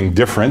something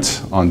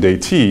different on day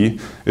t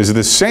is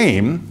the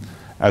same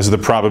as the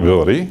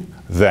probability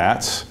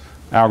that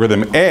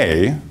algorithm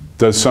A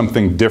does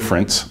something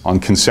different on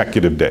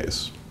consecutive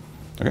days.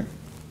 Okay?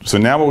 So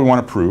now what we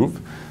want to prove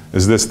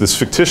is this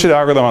fictitious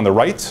algorithm on the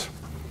right.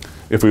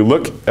 If we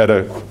look at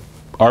an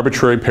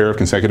arbitrary pair of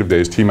consecutive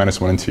days, t minus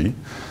 1 and t,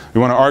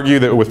 we want to argue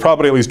that with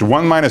probability at least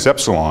 1 minus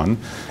epsilon,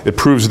 it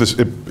proves this,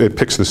 it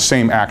picks the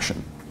same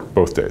action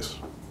both days.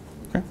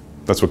 Okay?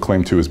 That's what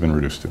claim 2 has been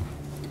reduced to.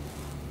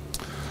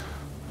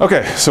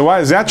 Okay, so why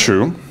is that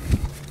true?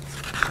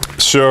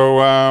 So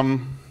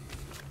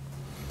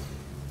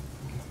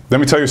let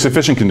me tell you a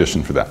sufficient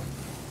condition for that.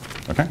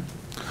 Okay?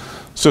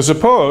 So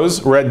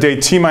suppose we're at day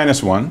t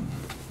minus 1,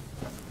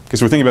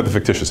 because we're thinking about the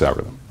fictitious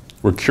algorithm.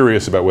 We're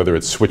curious about whether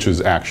it switches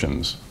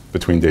actions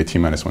between day t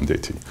minus 1 and day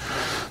t.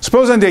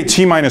 Suppose on day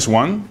t minus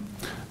 1,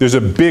 there's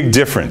a big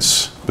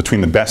difference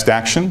between the best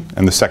action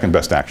and the second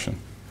best action.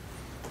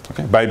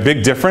 Okay? By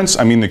big difference,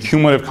 I mean the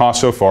cumulative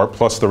cost so far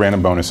plus the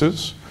random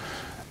bonuses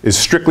is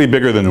strictly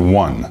bigger than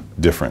 1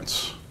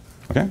 difference.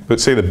 Okay? But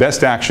say the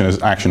best action is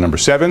action number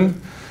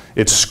 7.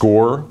 Its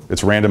score,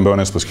 its random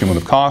bonus plus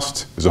cumulative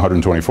cost is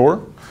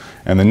 124.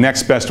 And the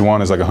next best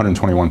one is like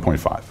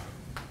 121.5.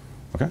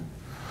 Okay?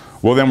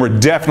 Well, then we're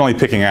definitely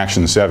picking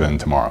action 7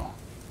 tomorrow.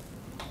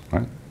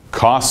 Right?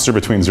 Costs are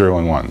between 0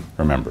 and 1,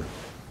 remember.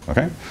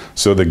 Okay?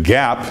 So the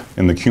gap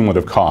in the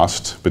cumulative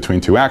cost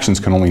between two actions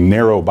can only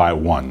narrow by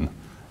 1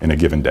 in a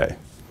given day.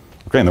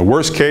 Okay? In the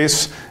worst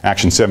case,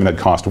 action 7 had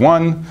cost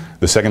 1,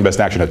 the second best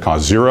action had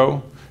cost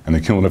 0, and the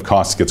cumulative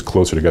cost gets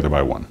closer together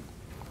by 1.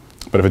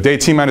 But if at day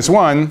t minus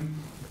 1,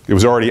 it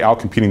was already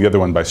outcompeting the other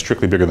one by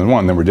strictly bigger than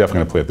 1, then we're definitely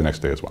going to play it the next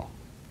day as well.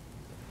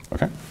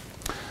 Okay?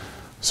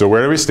 So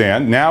where do we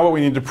stand? Now what we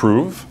need to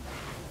prove,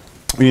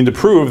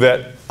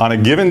 that on a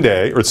given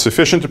day, or it's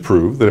sufficient to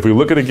prove that if we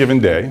look at a given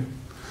day,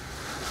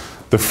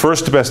 the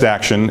first best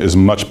action is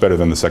much better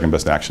than the second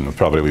best action with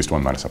probably at least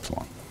 1 minus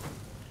epsilon.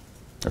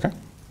 Okay?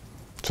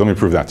 So let me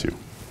prove that to you.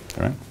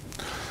 All right?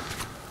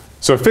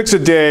 So fix a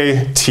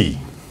day t.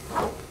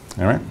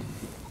 All right?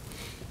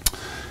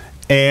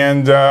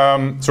 And so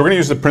we're going to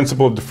use the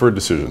principle of deferred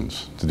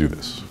decisions to do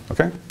this.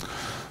 Okay?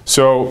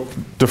 So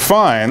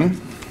define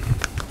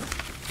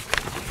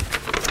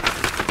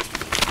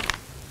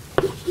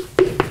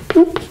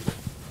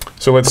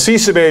so let C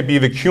sub A be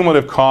the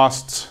cumulative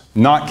costs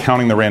not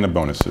counting the random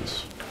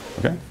bonuses.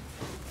 Okay?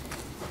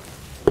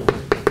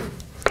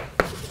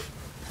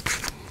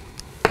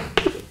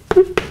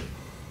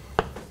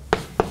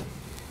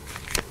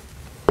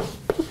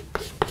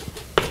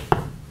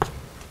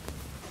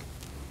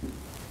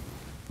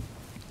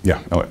 Yeah,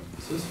 Elliot.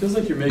 So this feels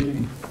like you're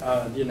making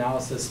the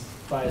analysis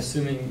by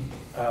assuming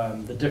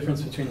the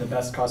difference between the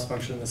best cost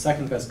function and the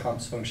second best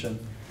cost function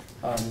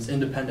is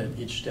independent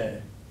each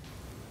day.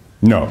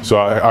 No, so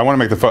I want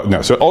to make the,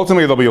 no, so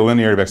ultimately there'll be a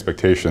linearity of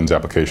expectations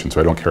application,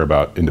 so I don't care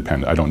about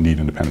independent, I don't need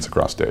independence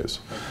across days.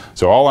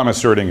 So all I'm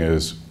asserting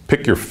is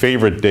pick your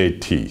favorite day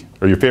t,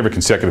 or your favorite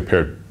consecutive pair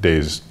of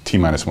days t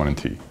minus 1 and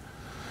t.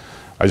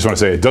 I just want to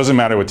say it doesn't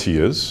matter what t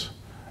is,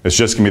 it's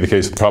just going to be the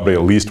case that probably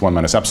at least 1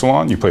 minus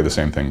epsilon, you play the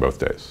same thing both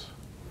days.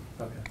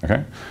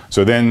 Okay?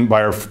 So then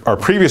by our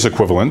previous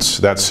equivalence,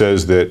 that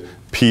says that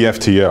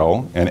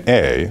PFTL and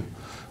A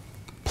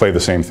play the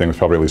same thing with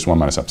probably at least 1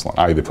 minus epsilon,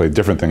 i.e. they play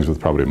different things with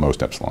probably at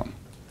most epsilon.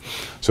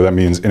 So that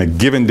means in a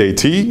given day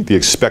t, the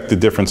expected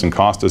difference in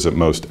cost is at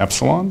most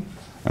epsilon.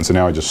 And so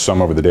now I just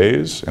sum over the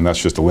days, and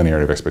that's just a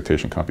linearity of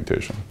expectation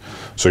computation.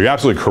 So you're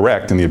absolutely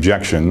correct in the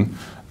objection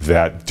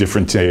that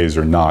different days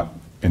are not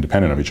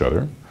independent of each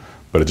other,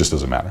 but it just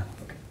doesn't matter.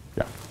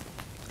 Yeah,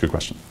 good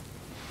question.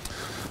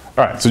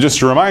 All right, so just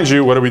to remind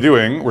you, what are we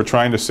doing? We're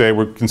trying to say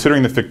we're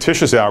considering the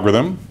fictitious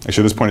algorithm.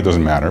 Actually, at this point it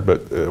doesn't matter,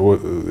 but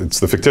it's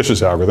the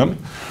fictitious algorithm.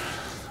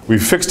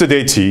 We've fixed a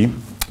day t.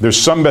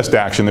 There's some best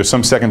action, there's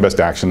some second best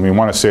action. We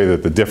want to say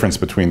that the difference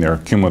between their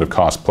cumulative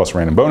cost plus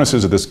random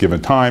bonuses at this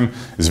given time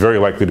is very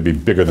likely to be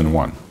bigger than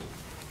 1.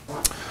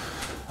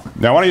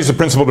 Now I want to use the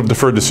principle of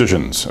deferred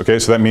decisions. Okay,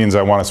 so that means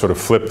I want to sort of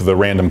flip the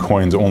random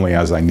coins only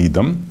as I need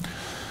them.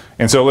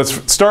 And so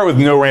let's start with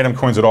no random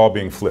coins at all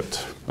being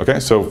flipped. Okay,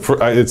 so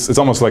it's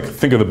almost like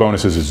think of the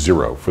bonuses as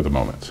 0 for the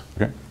moment.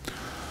 Okay,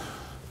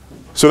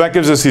 so that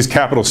gives us these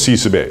capital C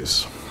sub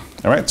A's.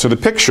 All right, so the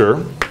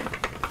picture.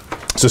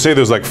 So say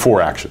there's like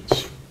 4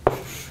 actions.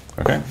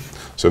 Okay,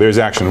 so there's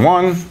action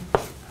 1.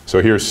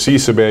 So here C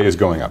sub A is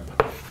going up.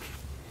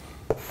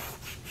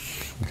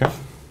 Okay,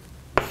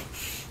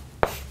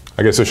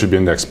 I guess this should be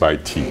indexed by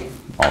T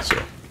also.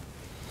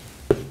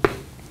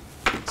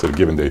 So a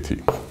given day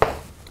T.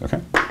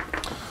 Okay.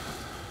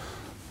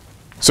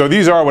 So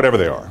these are whatever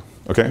they are.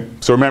 Okay.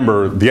 So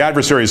remember, the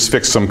adversaries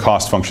fixed some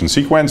cost function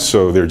sequence,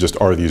 so there just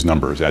are these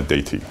numbers at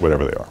day T,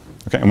 whatever they are.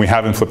 Okay. And we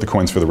haven't flipped the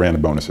coins for the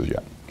random bonuses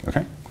yet.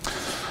 Okay.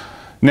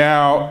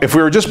 Now, if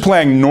we were just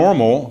playing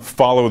normal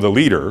follow the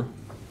leader,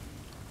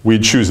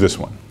 we'd choose this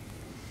one.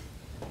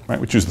 Right?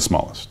 We'd choose the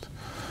smallest.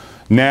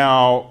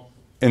 Now,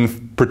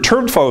 in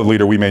perturbed follow the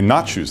leader, we may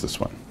not choose this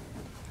one.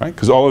 Right?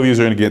 Because all of these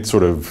are going to get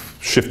sort of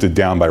shifted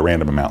down by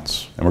random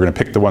amounts. And we're going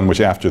to pick the one which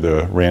after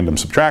the random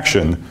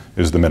subtraction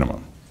is the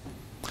minimum.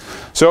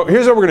 So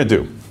here's what we're going to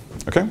do.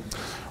 Okay?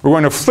 We're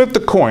going to flip the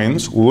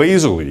coins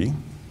lazily,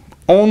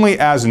 only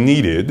as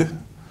needed,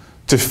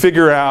 to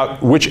figure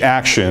out which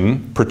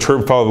action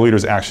perturbed follow the leader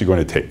is actually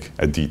going to take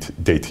at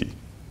day T.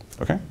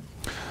 Okay?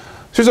 So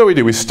here's what we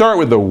do. We start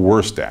with the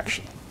worst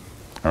action.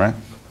 All right?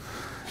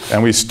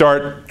 And we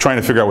start trying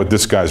to figure out what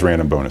this guy's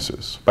random bonus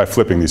is by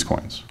flipping these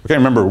coins. Okay,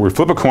 remember, we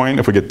flip a coin.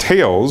 If we get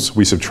tails,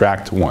 we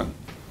subtract 1.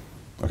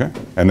 Okay,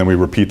 and then we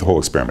repeat the whole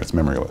experiment. It's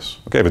memoryless.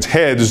 Okay, if it's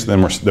heads,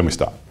 then we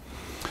stop.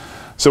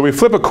 So we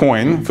flip a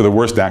coin for the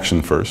worst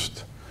action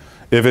first.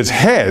 If it's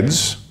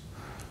heads,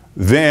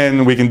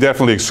 then we can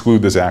definitely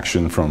exclude this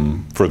action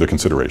from further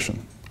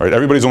consideration. All right,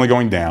 everybody's only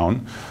going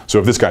down. So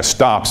if this guy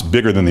stops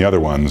bigger than the other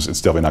ones,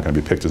 it's definitely not going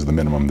to be picked as the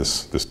minimum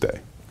this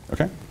day.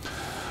 Okay.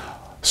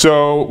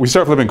 So we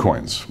start flipping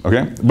coins,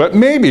 okay? But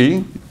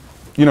maybe,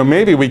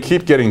 maybe we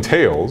keep getting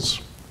tails,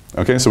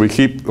 okay? So we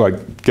keep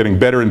like getting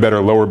better and better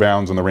lower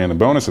bounds on the random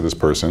bonus of this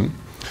person.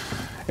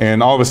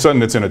 And all of a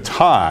sudden it's in a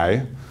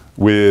tie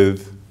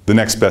with the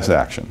next best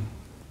action.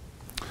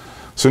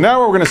 So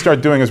now what we're going to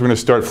start doing is we're going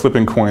to start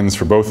flipping coins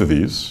for both of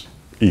these,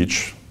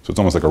 each. So it's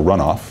almost like a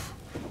runoff,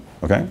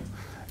 okay?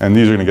 And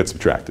these are going to get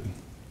subtracted,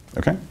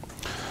 okay?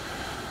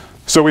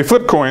 So we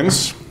flip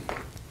coins.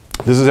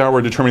 This is how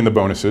we're determining the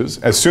bonuses.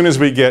 As soon as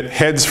we get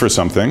heads for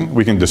something,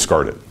 we can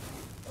discard it.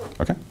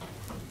 Okay?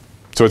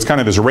 So it's kind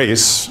of this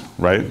race,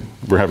 right?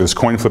 We're having this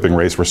coin flipping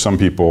race where some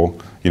people,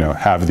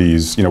 have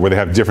these, where they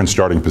have different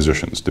starting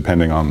positions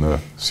depending on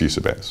the C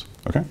sub A's.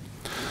 Okay?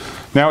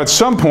 Now at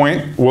some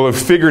point, we'll have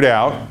figured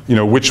out,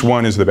 which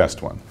one is the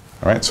best one.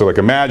 All right? So like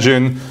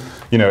imagine,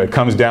 it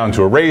comes down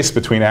to a race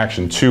between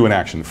action 2 and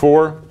action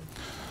 4.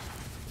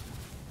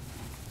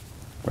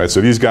 Right,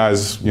 so these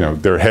guys,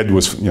 their head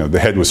was, the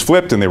head was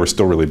flipped and they were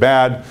still really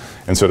bad.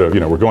 And sort of,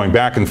 we're going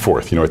back and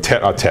forth, a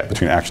tete-a-tete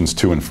between actions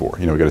 2 and 4.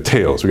 We get a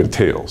tails, we get a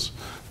tails.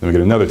 Then we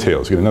get another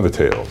tails, we get another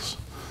tails.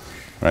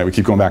 Right, we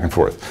keep going back and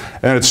forth.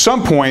 And at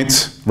some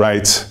point,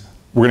 right,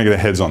 we're going to get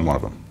a heads on one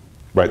of them.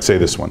 Right, say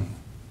this one.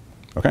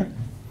 Okay?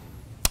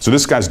 So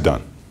this guy's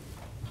done.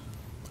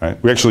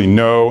 Right? We actually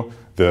know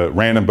the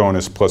random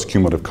bonus plus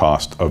cumulative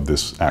cost of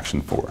this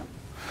action 4.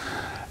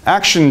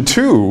 Action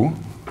 2,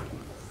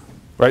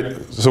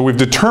 right, so we've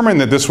determined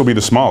that this will be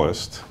the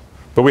smallest,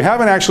 but we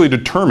haven't actually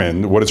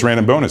determined what its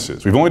random bonus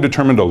is. We've only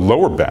determined a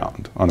lower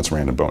bound on its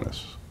random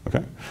bonus.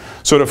 Okay?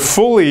 So to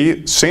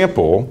fully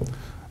sample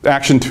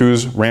action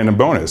 2's random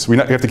bonus, we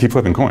have to keep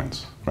flipping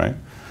coins, right?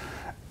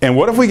 And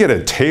what if we get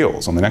a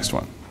tails on the next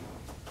one?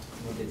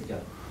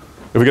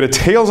 If we get a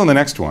tails on the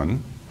next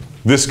one,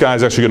 this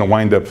guy's actually going to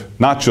wind up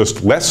not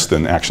just less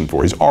than action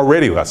 4, he's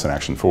already less than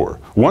action 4.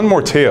 One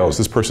more tails,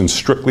 this person's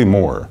strictly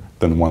more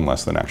than 1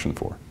 less than action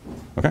 4.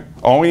 Okay?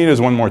 All we need is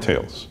 1 more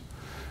tails.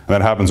 And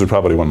that happens with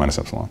probability 1 minus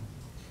epsilon.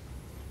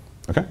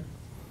 Okay?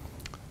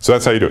 So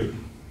that's how you do it.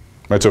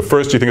 Right, so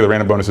first you think of the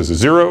random bonuses as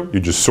 0.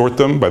 You just sort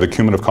them by the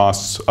cumulative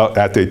costs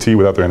at day T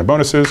without the random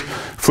bonuses.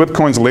 Flip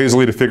coins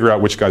lazily to figure out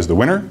which guy's the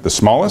winner, the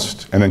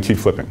smallest, and then keep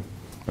flipping.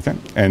 Okay?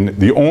 And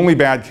the only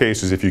bad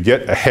case is if you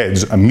get a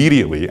heads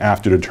immediately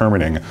after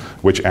determining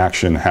which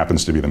action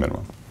happens to be the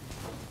minimum.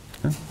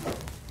 Okay?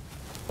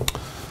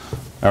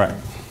 All right.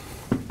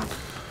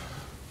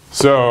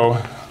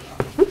 So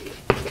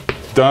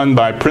done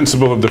by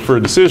principle of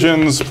deferred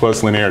decisions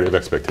plus linearity of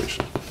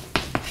expectation.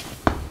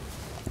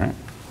 All right.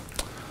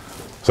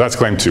 So that's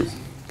claim 2.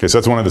 Okay, so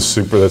that's one of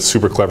the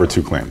super clever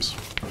 2 claims.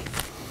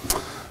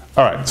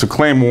 All right, so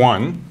claim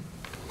 1.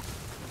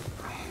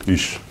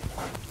 Yeesh.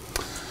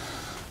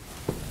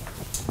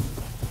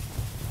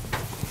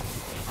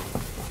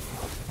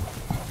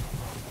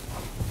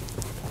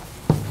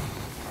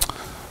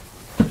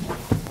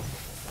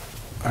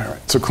 All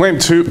right, so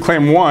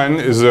claim 1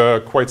 is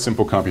a quite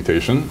simple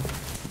computation.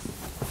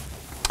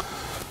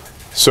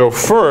 So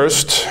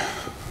first,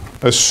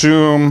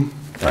 assume,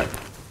 right.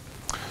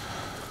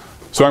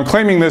 So I'm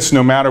claiming this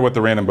no matter what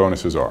the random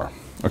bonuses are.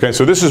 Okay,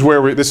 so this is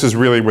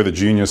really where the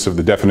genius of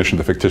the definition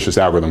of the fictitious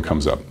algorithm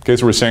comes up. Okay,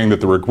 so we're saying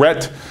that the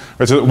regret,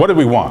 right, so what did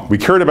we want? We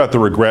cared about the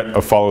regret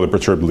of follow the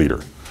perturbed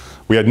leader.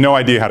 We had no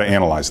idea how to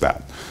analyze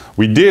that.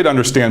 We did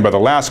understand by the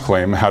last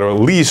claim how to at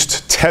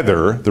least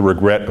tether the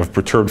regret of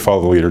perturbed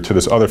follow the leader to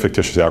this other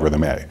fictitious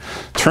algorithm A.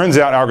 Turns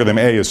out algorithm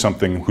A is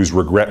something whose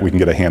regret we can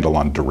get a handle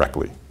on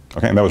directly.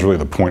 Okay, and that was really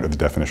the point of the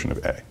definition of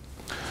A.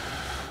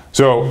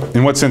 So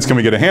in what sense can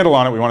we get a handle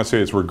on it? We want to say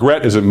its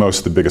regret is at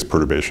most the biggest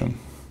perturbation.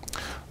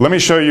 Let me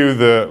show you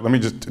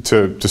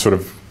to sort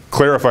of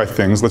clarify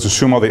things, let's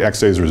assume all the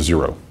xa's are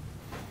 0.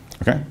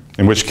 Okay?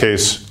 In which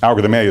case,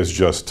 algorithm A is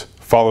just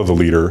follow the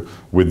leader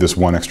with this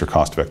one extra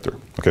cost vector.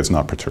 Okay, it's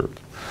not perturbed.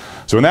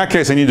 So in that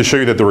case, I need to show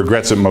you that the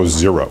regret's at most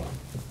 0.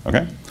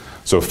 Okay?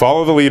 So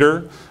follow the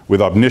leader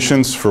with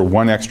omniscience for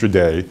one extra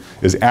day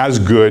is as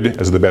good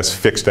as the best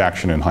fixed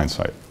action in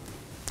hindsight.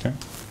 Okay?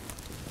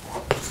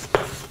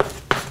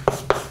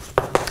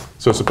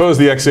 So suppose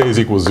the xa is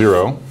equal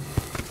 0.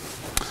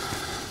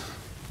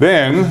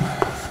 Then,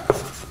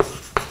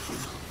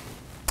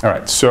 all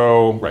right,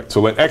 so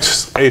let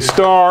xa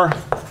star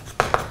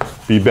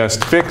be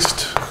best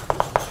fixed,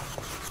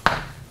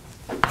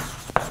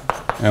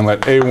 and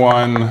let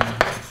a1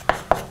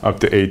 up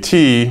to at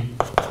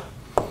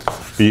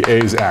be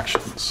a's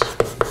actions.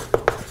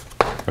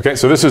 Okay,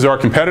 so this is our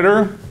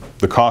competitor,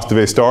 the cost of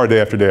a star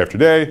day after day after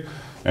day,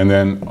 and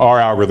then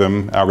our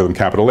algorithm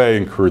capital A,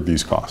 incurred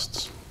these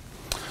costs.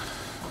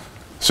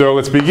 So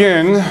let's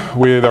begin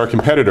with our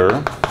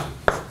competitor.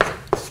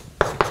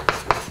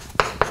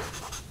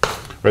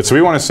 Right, so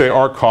we want to say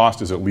our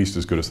cost is at least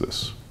as good as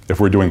this, if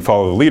we're doing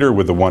follow the leader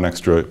with the one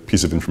extra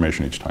piece of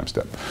information each time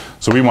step.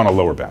 So we want a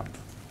lower bound.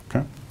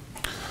 Okay?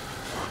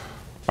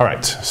 All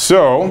right,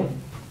 so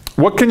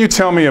what can you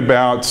tell me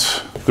about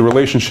the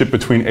relationship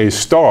between a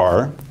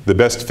star, the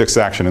best fixed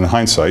action in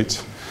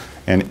hindsight,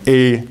 and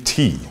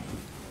at,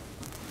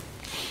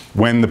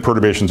 when the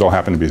perturbations all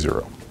happen to be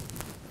 0?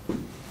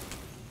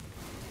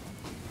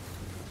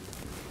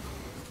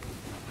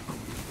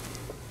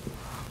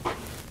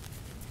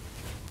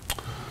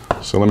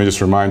 So let me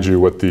just remind you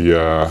what in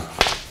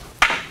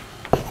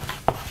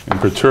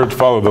perturbed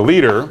follow the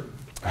leader,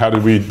 how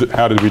did we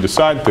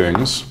decide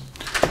things?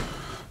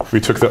 We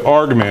took the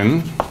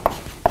argmin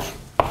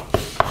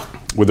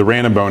with the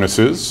random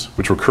bonuses,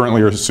 which we're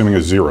currently assuming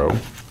is 0.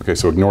 Okay,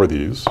 so ignore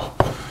these.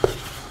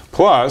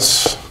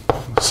 Plus,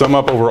 sum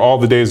up over all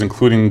the days,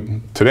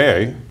 including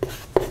today,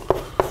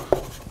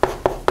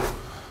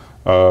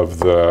 of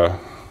the,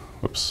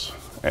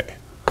 A.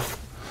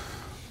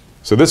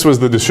 So this was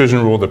the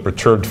decision rule that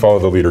perturbed follow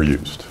the leader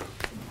used.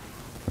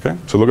 Okay,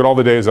 so look at all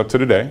the days up to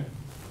today.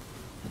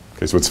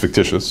 Okay, so it's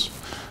fictitious.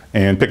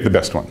 And pick the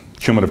best one,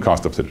 cumulative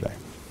cost up to today.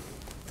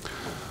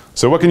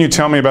 So what can you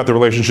tell me about the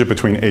relationship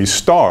between a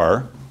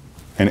star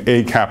and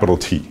a capital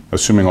T,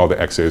 assuming all the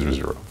xa's are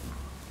 0?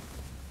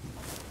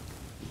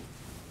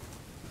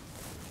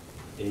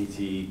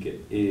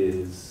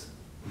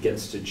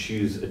 Gets to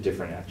choose a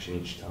different action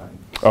each time.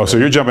 Oh, so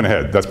you're jumping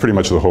ahead. That's pretty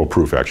much the whole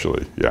proof,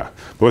 actually. Yeah.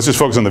 But let's just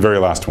focus on the very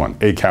last one,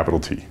 a capital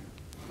T.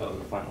 Oh,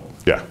 the final one.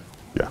 Yeah.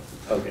 Yeah.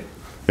 Okay.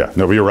 Yeah.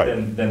 No, but you're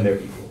right. Then they're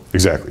equal.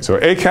 Exactly. So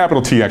a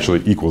capital T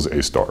actually equals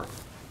a star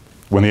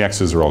when the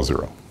x's are all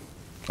 0.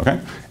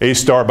 Okay? A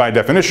star, by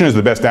definition, is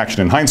the best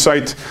action in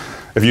hindsight.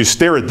 If you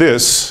stare at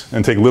this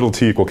and take little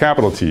t equal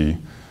capital T,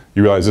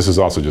 you realize this is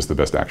also just the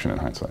best action in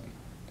hindsight.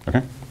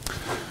 Okay?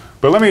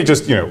 But let me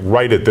just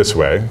write it this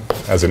way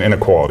as an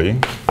inequality,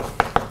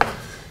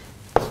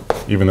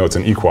 even though it's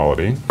an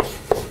equality.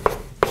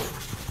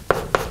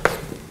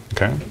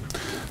 Okay?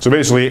 So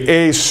basically,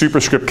 a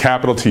superscript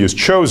capital T is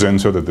chosen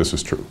so that this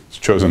is true. It's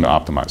chosen to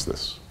optimize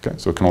this. Okay?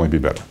 So it can only be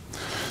better.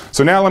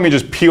 So now let me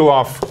just peel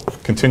off,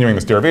 continuing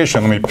this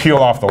derivation, let me peel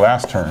off the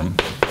last term.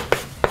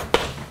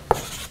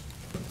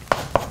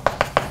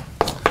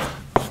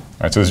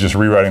 All right, so this is just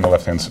rewriting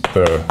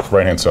the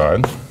right-hand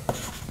side.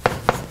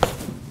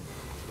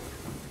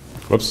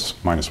 Whoops,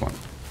 -1.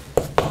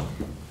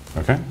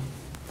 Okay?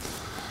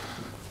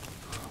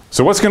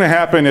 So what's going to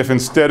happen if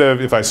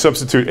if I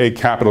substitute a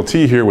capital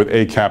T here with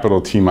a capital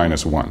T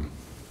minus 1?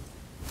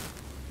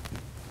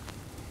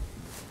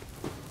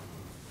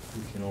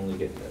 You can only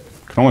get that.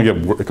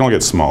 It can only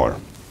get smaller.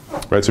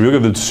 Right? So if you look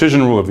at the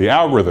decision rule of the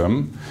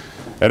algorithm,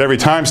 at every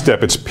time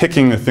step it's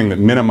picking the thing that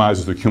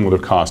minimizes the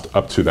cumulative cost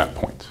up to that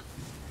point.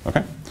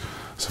 Okay?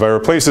 So if I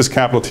replace this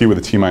capital T with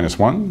a T minus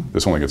 1,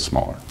 this only gets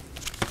smaller.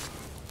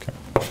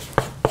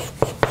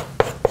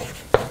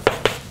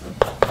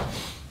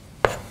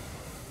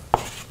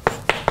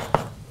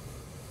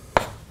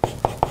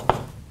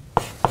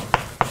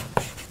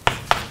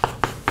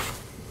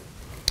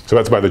 So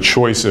that's by the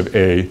choice of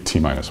a t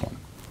minus 1.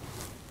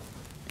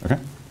 Okay?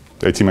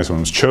 A t minus 1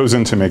 was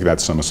chosen to make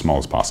that sum as small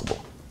as possible.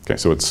 Okay,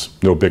 so it's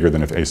no bigger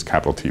than if a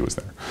capital T was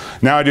there.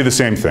 Now I do the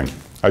same thing.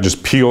 I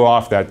just peel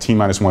off that t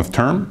minus 1th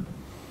term.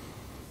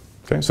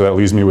 Okay, so that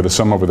leaves me with a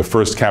sum over the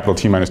first capital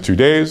T minus 2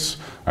 days.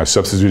 I've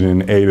substituted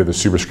in a to the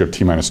superscript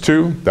t minus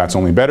 2. That's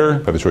only better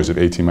by the choice of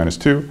a t minus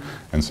 2,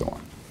 and so on.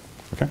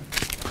 Okay?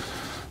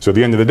 So at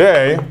the end of the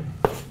day,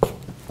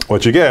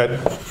 what you get,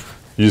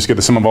 you just get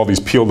the sum of all these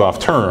peeled off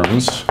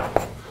terms,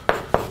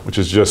 which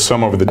is just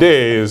sum over the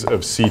days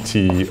of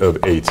CT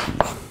of AT.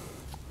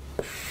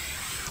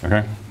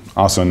 Okay?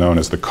 Also known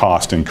as the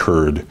cost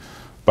incurred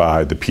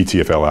by the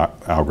PTFL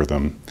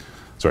algorithm,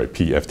 sorry,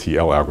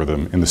 PFTL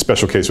algorithm, in the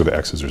special case where the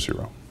x's are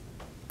 0.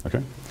 Okay?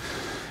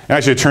 And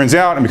actually, it turns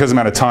out, and because I'm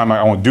out of time,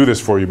 I won't do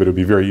this for you, but it would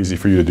be very easy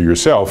for you to do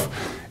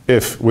yourself.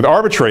 If with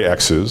arbitrary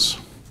x's,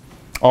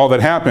 all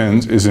that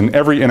happens is in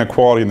every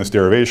inequality in this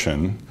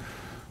derivation,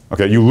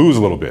 okay, you lose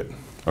a little bit.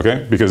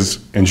 Okay?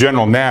 Because in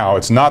general now,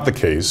 it's not the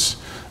case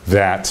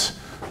that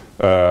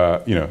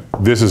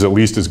this is at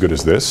least as good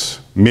as this.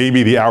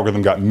 Maybe the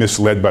algorithm got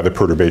misled by the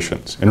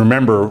perturbations. And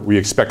remember, we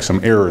expect some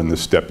error in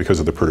this step because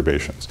of the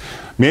perturbations.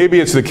 Maybe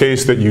it's the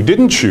case that you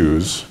didn't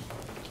choose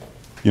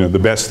the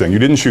best thing. You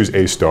didn't choose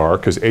A star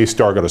because A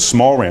star got a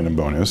small random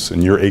bonus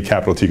and your A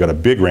capital T got a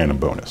big random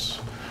bonus.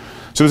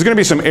 So there's going to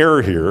be some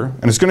error here,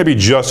 and it's going to be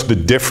just the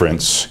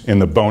difference in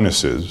the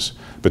bonuses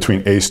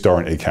between A star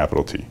and A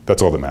capital T.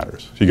 That's all that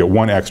matters. So you get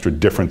one extra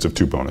difference of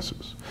 2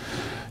 bonuses.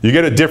 You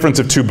get a difference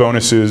of 2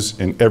 bonuses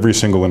in every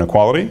single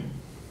inequality.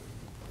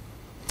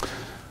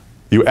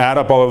 You add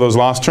up all of those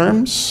loss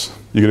terms,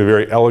 you get a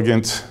very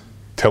elegant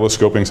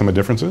telescoping sum of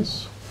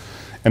differences.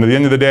 And at the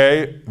end of the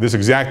day, this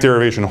exact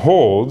derivation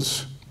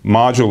holds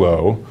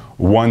modulo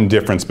 1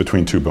 difference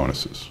between 2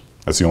 bonuses.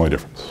 That's the only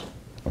difference.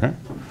 Okay?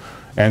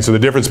 And so the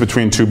difference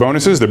between 2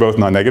 bonuses, they're both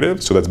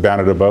non-negative, so that's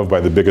bounded above by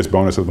the biggest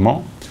bonus of them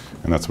all.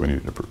 And that's what we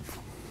needed to prove.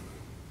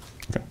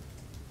 Okay.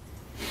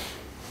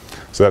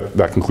 So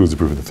that concludes the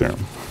proof of the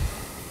theorem.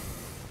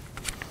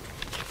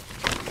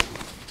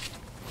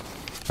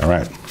 All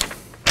right.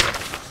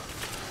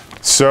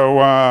 So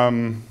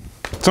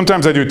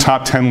sometimes I do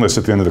top 10 lists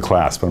at the end of the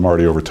class, but I'm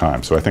already over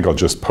time. So I think I'll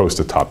just post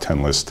a top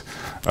 10 list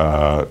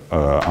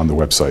on the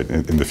website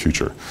in the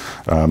future.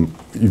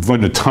 You've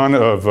learned a ton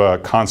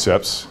of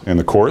concepts in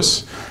the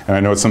course, and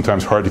I know it's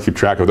sometimes hard to keep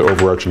track of the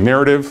overarching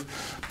narrative,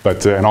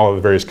 but and all of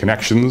the various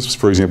connections,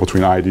 for example,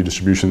 between IID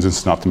distributions,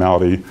 instant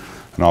optimality,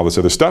 and all this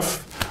other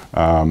stuff,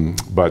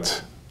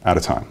 but out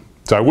of time.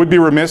 So I would be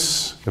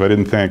remiss if I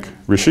didn't thank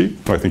Rishi,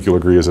 who I think you'll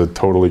agree is a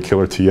totally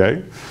killer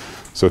TA.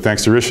 So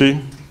thanks to Rishi,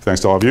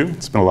 thanks to all of you.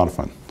 It's been a lot of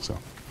fun. So.